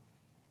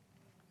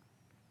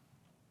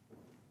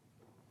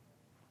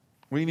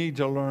 We need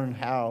to learn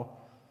how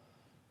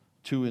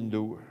to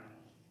endure.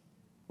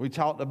 We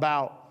talked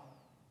about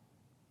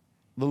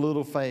the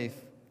little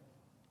faith.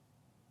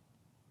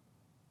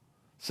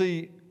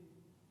 See,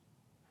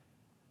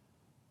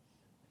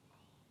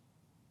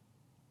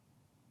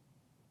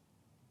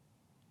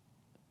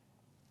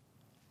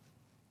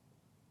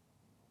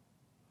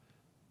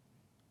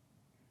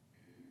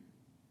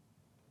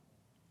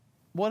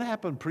 what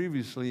happened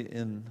previously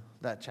in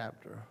that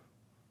chapter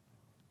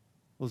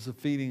was the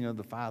feeding of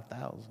the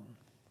 5,000.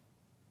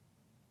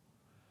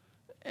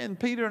 And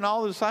Peter and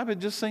all the disciples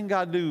just seen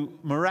God do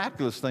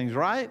miraculous things,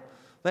 right?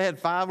 They had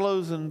 5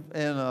 loaves and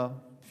a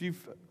few,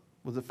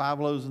 was it 5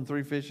 loaves and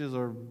 3 fishes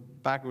or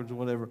backwards or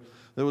whatever?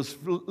 There was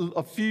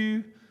a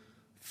few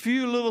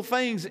little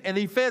things, and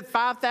he fed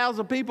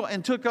 5,000 people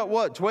and took up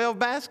what, 12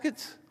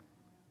 baskets?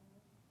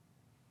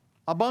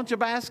 A bunch of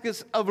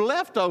baskets of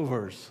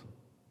leftovers.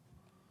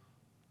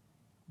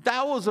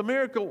 That was a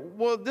miracle.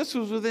 Well, this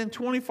was within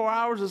 24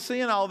 hours of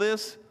seeing all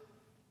this.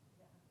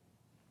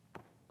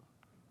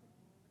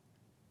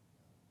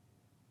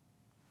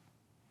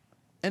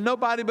 And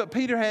nobody but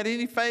Peter had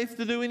any faith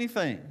to do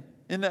anything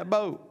in that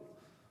boat.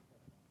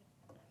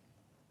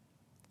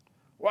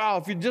 Wow,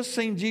 if you'd just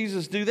seen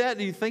Jesus do that,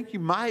 do you think you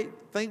might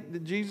think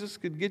that Jesus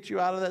could get you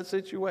out of that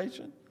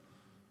situation?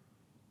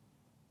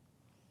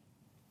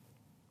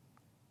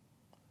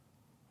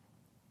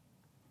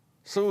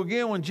 So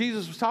again, when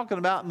Jesus was talking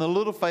about in the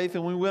little faith,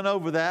 and we went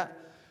over that,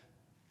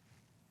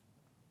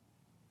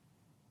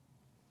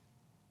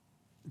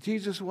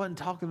 Jesus wasn't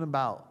talking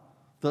about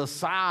the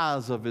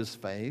size of his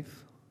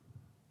faith,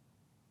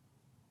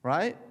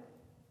 right?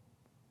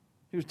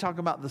 He was talking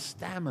about the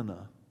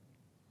stamina,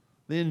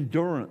 the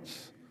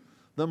endurance,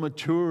 the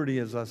maturity,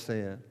 as I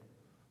said.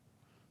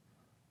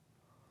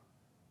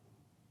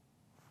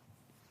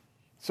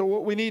 So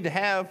what we need to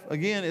have,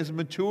 again, is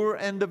mature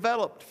and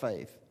developed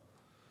faith.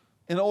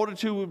 In order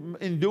to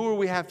endure,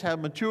 we have to have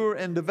mature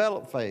and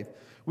developed faith.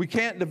 We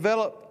can't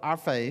develop our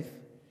faith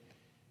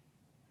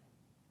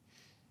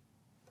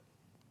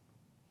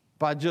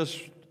by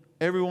just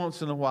every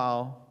once in a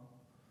while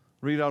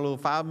read our little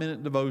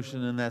 5-minute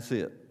devotion and that's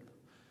it.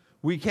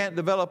 We can't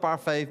develop our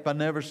faith by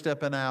never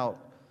stepping out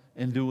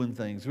and doing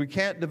things. We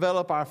can't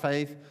develop our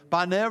faith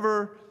by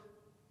never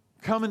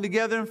coming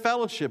together in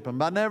fellowship and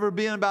by never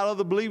being about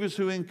other believers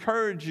who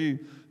encourage you,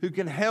 who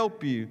can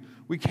help you.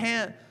 We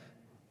can't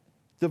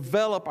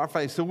develop our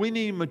faith. So we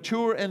need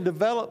mature and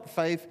developed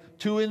faith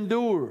to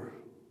endure,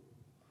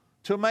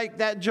 to make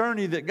that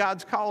journey that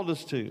God's called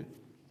us to.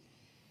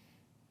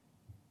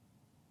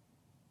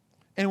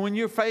 And when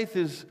your faith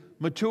is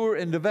mature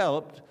and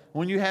developed,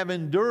 when you have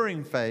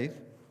enduring faith,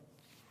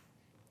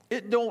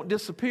 it don't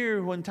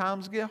disappear when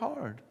times get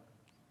hard.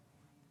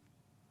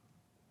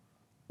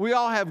 We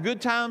all have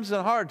good times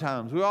and hard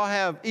times. We all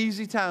have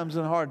easy times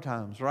and hard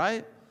times,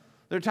 right?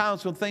 There are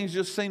times when things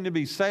just seem to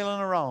be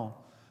sailing along.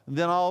 And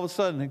then all of a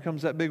sudden, here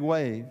comes that big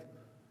wave.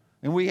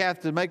 And we have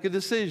to make a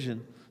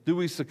decision. Do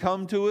we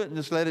succumb to it and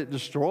just let it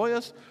destroy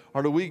us?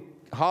 Or do we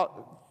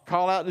call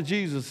out to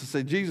Jesus and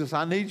say, Jesus,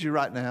 I need you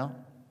right now.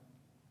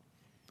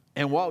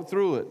 And walk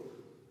through it.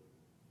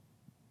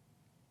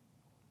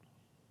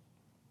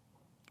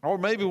 Or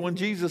maybe when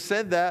Jesus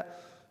said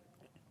that,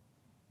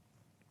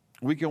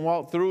 we can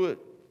walk through it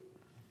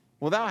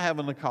without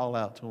having to call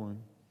out to him.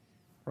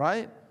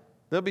 Right?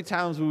 There'll be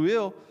times we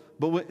will.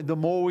 But the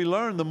more we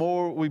learn, the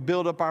more we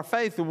build up our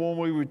faith, the more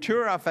we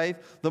mature our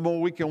faith, the more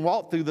we can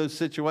walk through those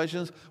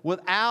situations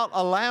without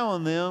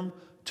allowing them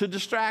to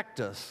distract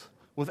us,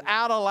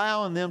 without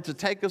allowing them to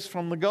take us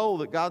from the goal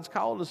that God's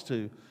called us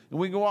to. And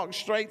we can walk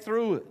straight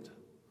through it.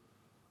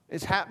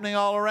 It's happening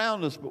all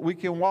around us, but we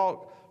can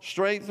walk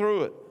straight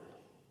through it.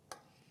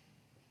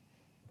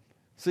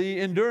 See,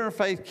 enduring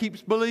faith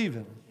keeps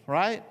believing,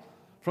 right?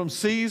 From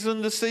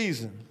season to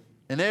season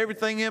and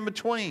everything in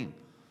between.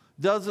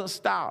 Doesn't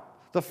stop.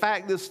 The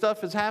fact that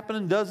stuff is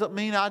happening doesn't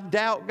mean I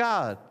doubt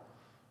God.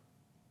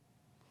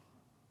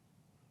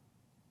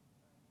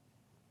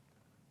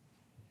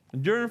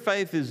 Enduring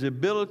faith is the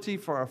ability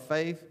for our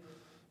faith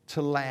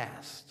to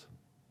last.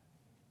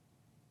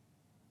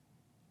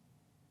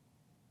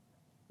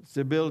 It's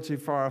the ability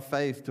for our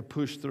faith to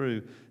push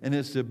through. And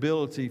it's the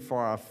ability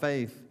for our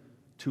faith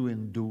to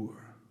endure.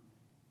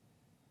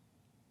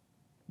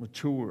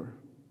 Mature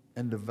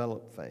and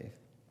develop faith.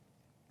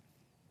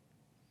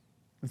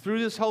 And through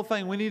this whole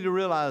thing, we need to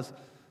realize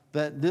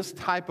that this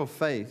type of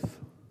faith,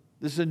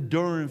 this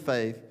enduring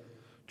faith,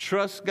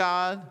 trusts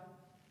God,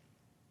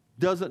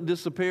 doesn't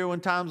disappear when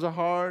times are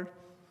hard,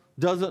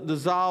 doesn't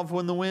dissolve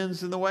when the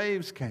winds and the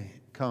waves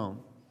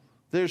come.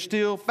 There's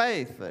still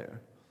faith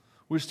there.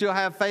 We still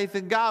have faith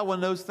in God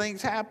when those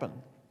things happen.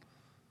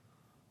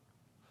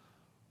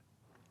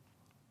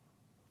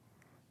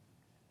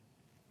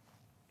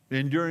 The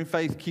enduring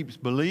faith keeps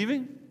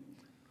believing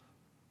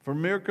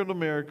from miracle to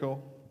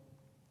miracle,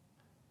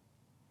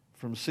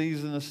 from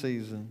season to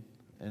season,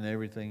 and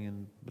everything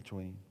in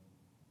between.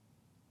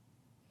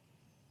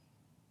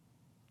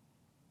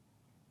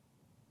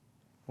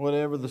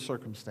 Whatever the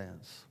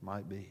circumstance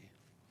might be,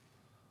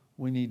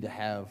 we need to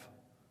have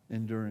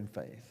enduring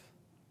faith.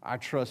 Our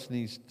trust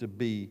needs to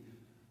be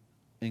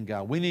in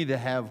God. We need to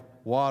have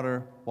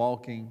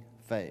water-walking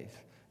faith.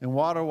 And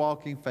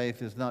water-walking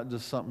faith is not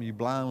just something you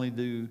blindly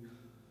do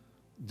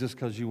just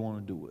because you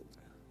want to do it.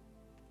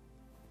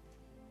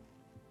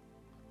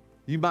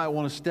 You might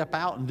want to step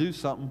out and do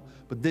something,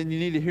 but then you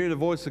need to hear the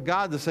voice of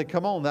God to say,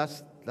 come on,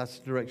 that's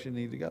the direction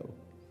you need to go.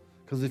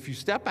 Because if you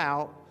step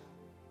out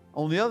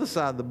on the other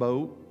side of the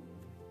boat,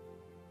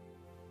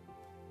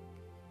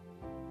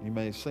 you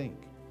may sink.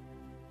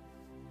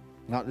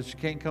 Not that you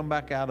can't come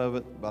back out of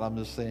it, but I'm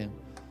just saying.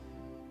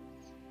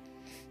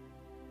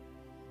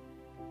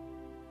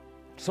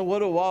 So what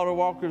do water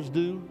walkers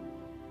do?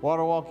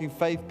 Water walking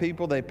faith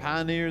people, they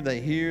pioneer, they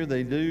hear,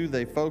 they do,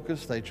 they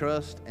focus, they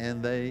trust,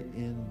 and they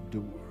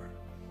endure.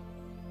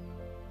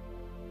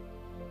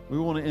 We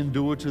want to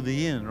endure to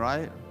the end,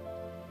 right?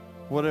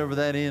 Whatever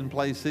that end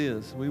place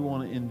is, we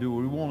want to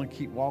endure. We want to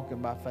keep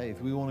walking by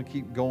faith. We want to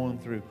keep going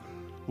through.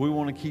 We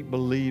want to keep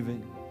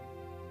believing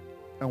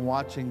and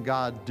watching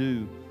God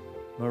do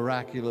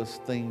miraculous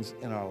things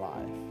in our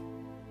life.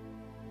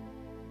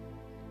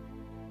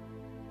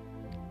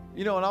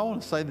 You know, and I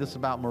want to say this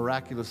about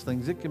miraculous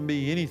things. It can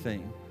be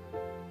anything.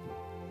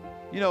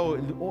 You know,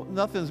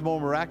 nothing's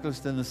more miraculous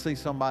than to see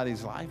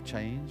somebody's life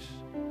change.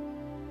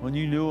 When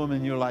you knew them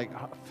and you're like,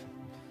 oh.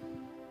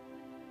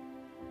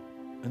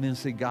 And then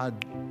see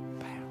God,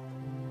 bam.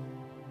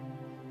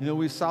 You know,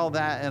 we saw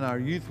that in our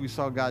youth. We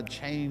saw God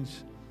change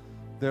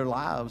their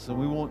lives, and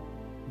we want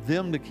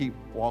them to keep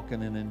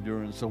walking in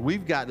endurance. So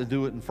we've got to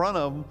do it in front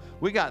of them.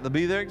 We got to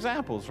be their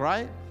examples,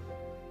 right?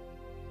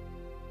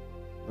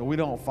 But we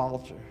don't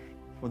falter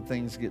when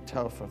things get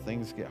tough or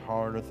things get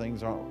hard or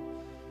things aren't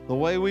the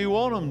way we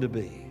want them to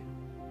be.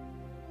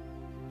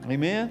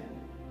 Amen?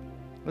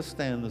 Let's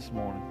stand this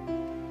morning.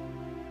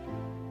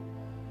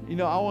 You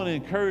know, I want to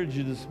encourage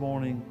you this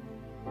morning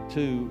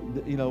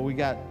to, you know, we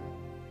got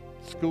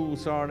school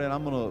started.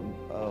 I'm going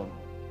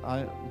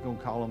to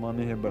call them on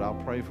here, but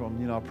I'll pray for them.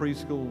 You know, our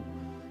preschool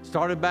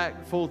started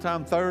back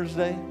full-time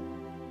Thursday.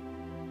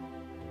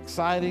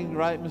 Exciting,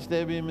 right, Miss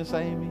Debbie and Miss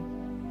Amy?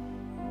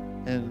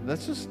 And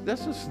that's just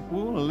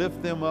we want to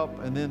lift them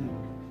up. And then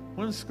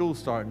when's school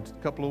starting?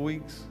 A couple of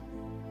weeks?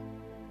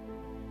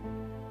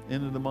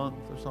 End of the month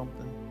or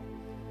something?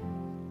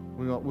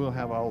 We'll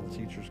have all the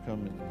teachers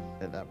come in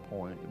at that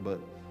point.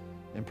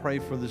 And pray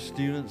for the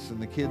students and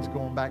the kids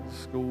going back to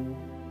school.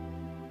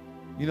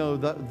 You know,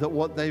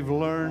 what they've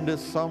learned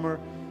this summer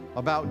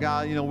about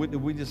God, you know,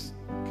 we just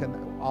can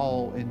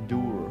all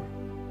endure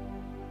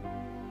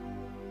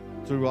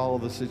through all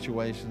of the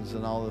situations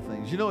and all the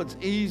things. You know, it's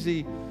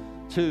easy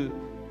to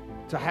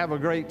have a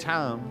great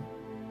time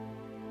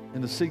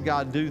and to see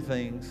God do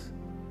things,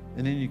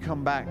 and then you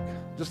come back,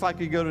 just like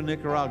you go to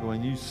Nicaragua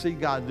and you see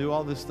God do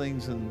all these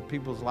things in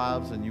people's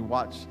lives, and you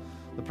watch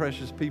the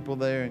precious people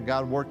there and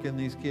God work in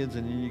these kids,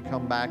 and then you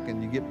come back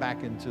and you get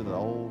back into the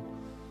old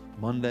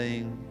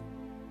mundane,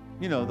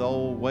 you know, the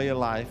old way of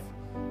life,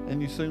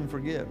 and you soon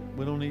forget.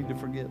 We don't need to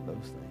forget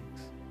those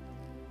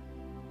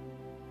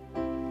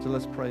things. So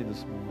let's pray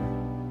this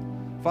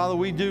morning. Father,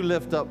 we do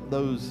lift up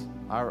those,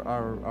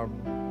 our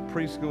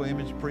preschool,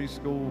 Image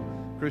Preschool,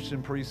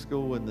 Christian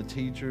Preschool, and the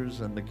teachers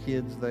and the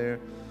kids there.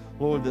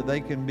 Lord, that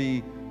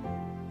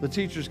the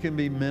teachers can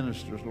be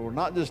ministers, Lord.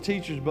 Not just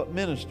teachers, but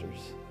ministers,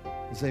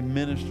 as they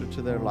minister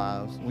to their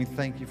lives. We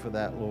thank you for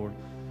that, Lord.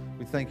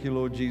 We thank you,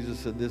 Lord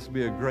Jesus, that this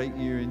be a great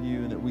year in you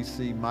and that we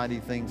see mighty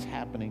things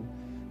happening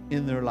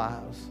in their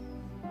lives.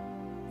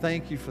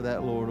 Thank you for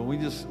that, Lord. And we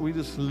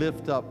just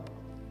lift up,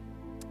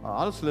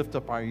 I'll just lift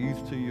up our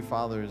youth to you,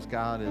 Father, as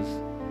God is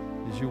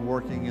you're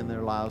working in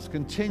their lives.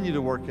 Continue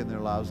to work in their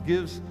lives.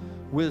 Gives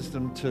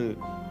wisdom to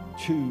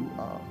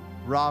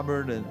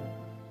Robert and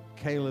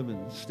Caleb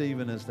and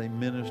Stephen as they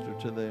minister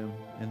to them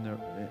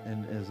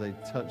and as they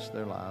touch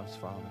their lives,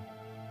 Father.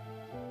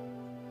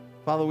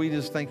 Father, we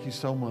just thank you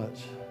so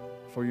much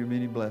for your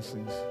many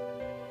blessings.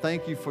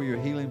 Thank you for your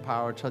healing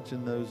power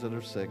touching those that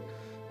are sick.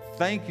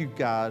 Thank you,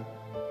 God,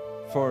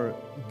 for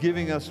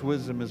giving us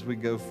wisdom as we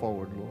go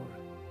forward, Lord.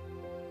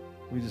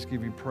 We just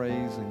give you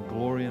praise and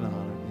glory and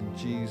honor in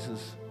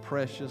Jesus'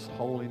 precious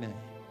holy name.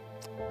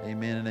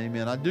 Amen and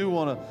amen. I do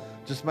want to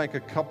just make a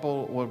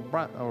couple,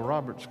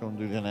 Robert's going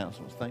to do the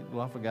announcements.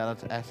 I forgot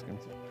to ask him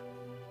to.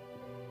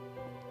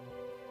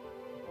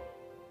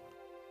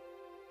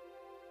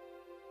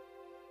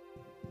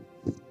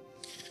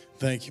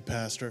 Thank you,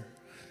 Pastor.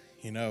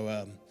 You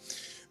know,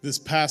 this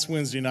past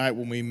Wednesday night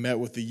when we met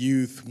with the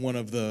youth,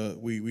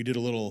 we did a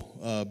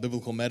little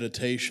biblical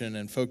meditation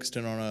and focused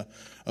in on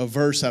a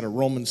verse out of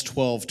Romans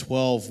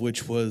 12:12,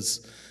 which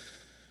was,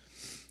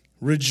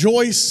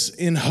 rejoice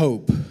in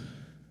hope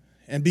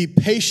and be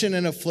patient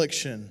in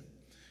affliction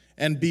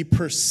and be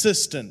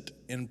persistent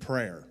in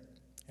prayer.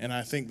 And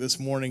I think this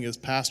morning as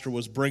Pastor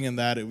was bringing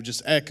that, it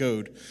just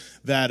echoed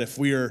that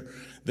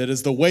that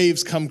as the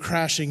waves come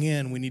crashing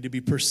in, we need to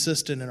be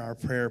persistent in our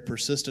prayer,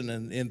 persistent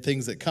in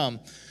things that come.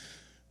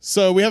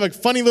 So we have a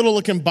funny little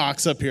looking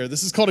box up here.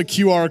 This is called a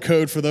QR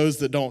code for those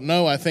that don't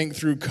know. I think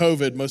through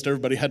COVID, most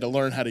everybody had to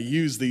learn how to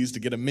use these to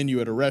get a menu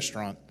at a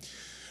restaurant.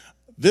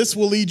 This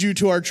will lead you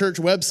to our church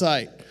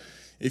website.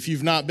 If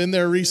you've not been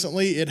there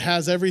recently, it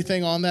has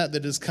everything on that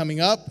is coming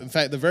up. In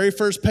fact, the very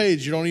first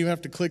page, you don't even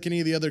have to click any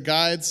of the other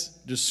guides.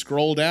 Just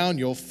scroll down.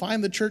 You'll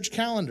find the church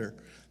calendar.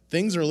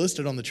 Things are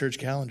listed on the church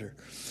calendar.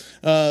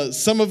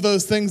 Some of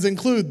those things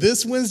include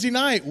this Wednesday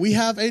night, we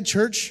have a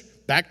church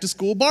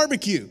back-to-school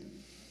barbecue.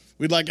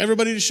 We'd like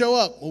everybody to show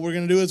up. What we're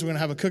going to do is we're going to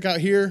have a cookout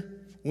here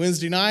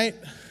Wednesday night,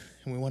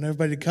 and we want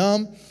everybody to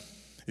come.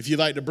 If you'd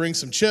like to bring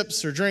some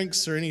chips or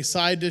drinks or any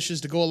side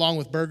dishes to go along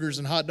with burgers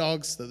and hot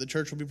dogs that the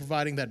church will be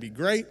providing, that'd be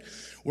great.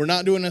 We're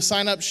not doing a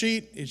sign-up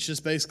sheet. It's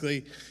just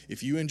basically,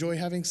 if you enjoy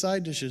having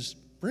side dishes,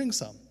 bring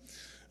some.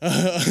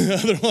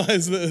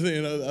 Otherwise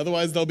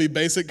there'll be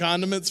basic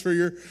condiments for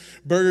your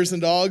burgers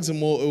and dogs,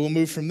 and we'll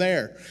move from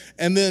there.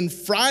 And then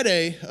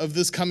Friday of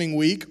this coming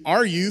week,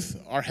 our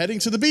youth are heading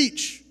to the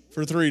beach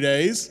for 3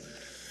 days.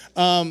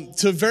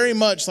 To very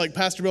much, like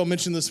Pastor Bill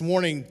mentioned this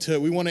morning,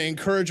 we want to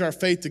encourage our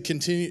faith to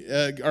continue,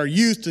 our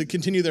youth to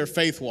continue their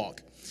faith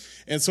walk.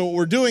 And so what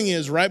we're doing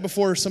is, right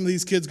before some of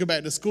these kids go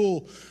back to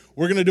school,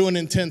 we're going to do an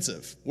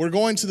intensive. We're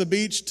going to the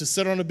beach to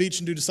sit on a beach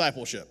and do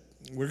discipleship.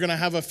 We're going to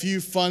have a few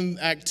fun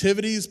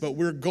activities, but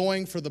we're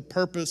going for the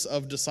purpose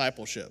of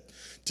discipleship,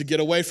 to get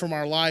away from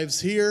our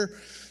lives here,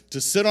 to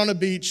sit on a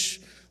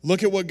beach,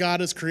 look at what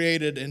God has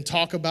created, and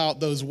talk about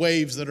those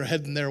waves that are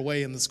heading their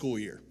way in the school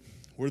year.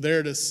 We're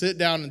there to sit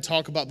down and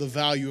talk about the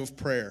value of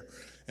prayer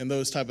and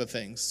those type of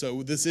things.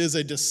 So this is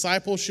a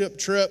discipleship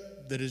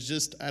trip that is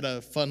just at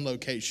a fun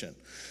location.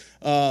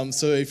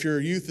 So if your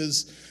youth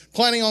is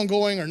planning on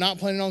going or not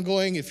planning on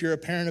going, if you're a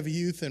parent of a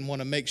youth and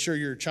want to make sure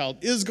your child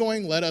is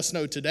going, let us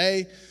know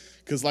today.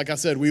 Because like I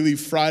said, we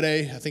leave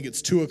Friday. I think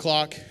it's 2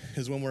 o'clock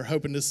is when we're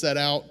hoping to set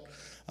out,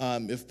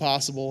 if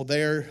possible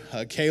there.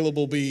 Caleb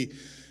will be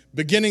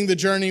beginning the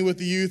journey with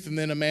the youth, and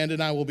then Amanda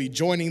and I will be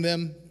joining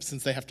them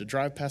since they have to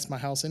drive past my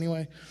house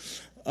anyway.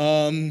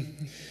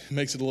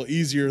 Makes it a little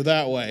easier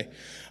that way.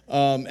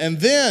 And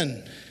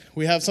then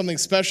we have something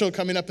special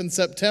coming up in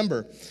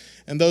September.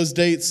 And those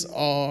dates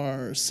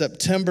are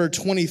September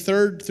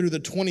 23rd through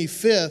the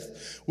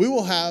 25th. We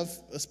will have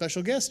a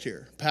special guest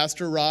here.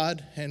 Pastor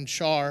Rod and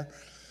Char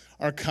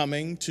are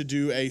coming to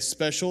do a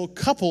special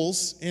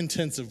couples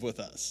intensive with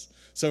us.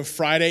 So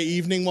Friday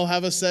evening we'll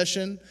have a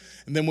session,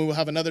 and then we will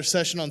have another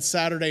session on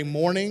Saturday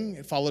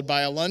morning, followed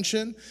by a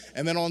luncheon.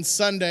 And then on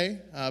Sunday,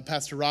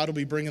 Pastor Rod will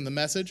be bringing the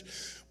message.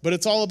 But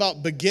it's all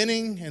about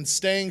beginning and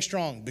staying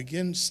strong.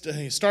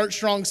 Start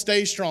strong,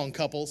 stay strong,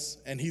 couples.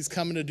 And he's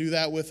coming to do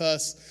that with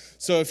us.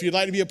 So if you'd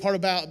like to be a part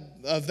of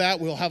that,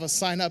 we'll have a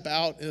sign up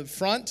out in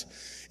front.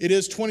 It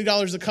is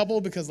 $20 a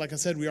couple because, like I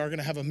said, we are going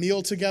to have a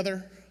meal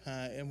together.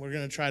 And we're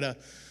going to try to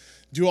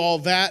do all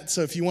that. So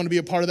if you want to be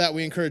a part of that,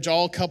 we encourage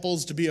all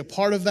couples to be a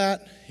part of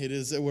that.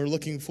 We're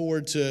looking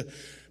forward to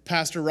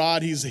Pastor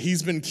Rod.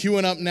 He's been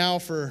queuing up now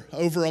for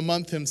over a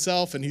month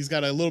himself, and he's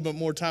got a little bit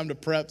more time to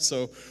prep.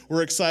 So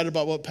we're excited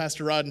about what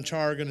Pastor Rod and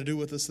Char are going to do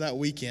with us that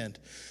weekend.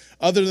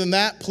 Other than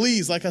that,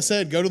 please, like I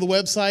said, go to the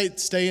website,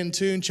 stay in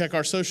tune, check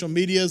our social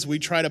medias. We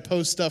try to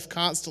post stuff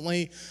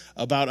constantly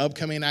about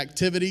upcoming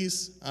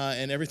activities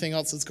and everything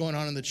else that's going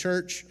on in the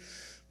church.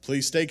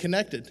 Please stay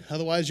connected.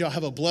 Otherwise, y'all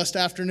have a blessed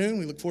afternoon.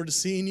 We look forward to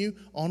seeing you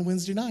on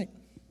Wednesday night.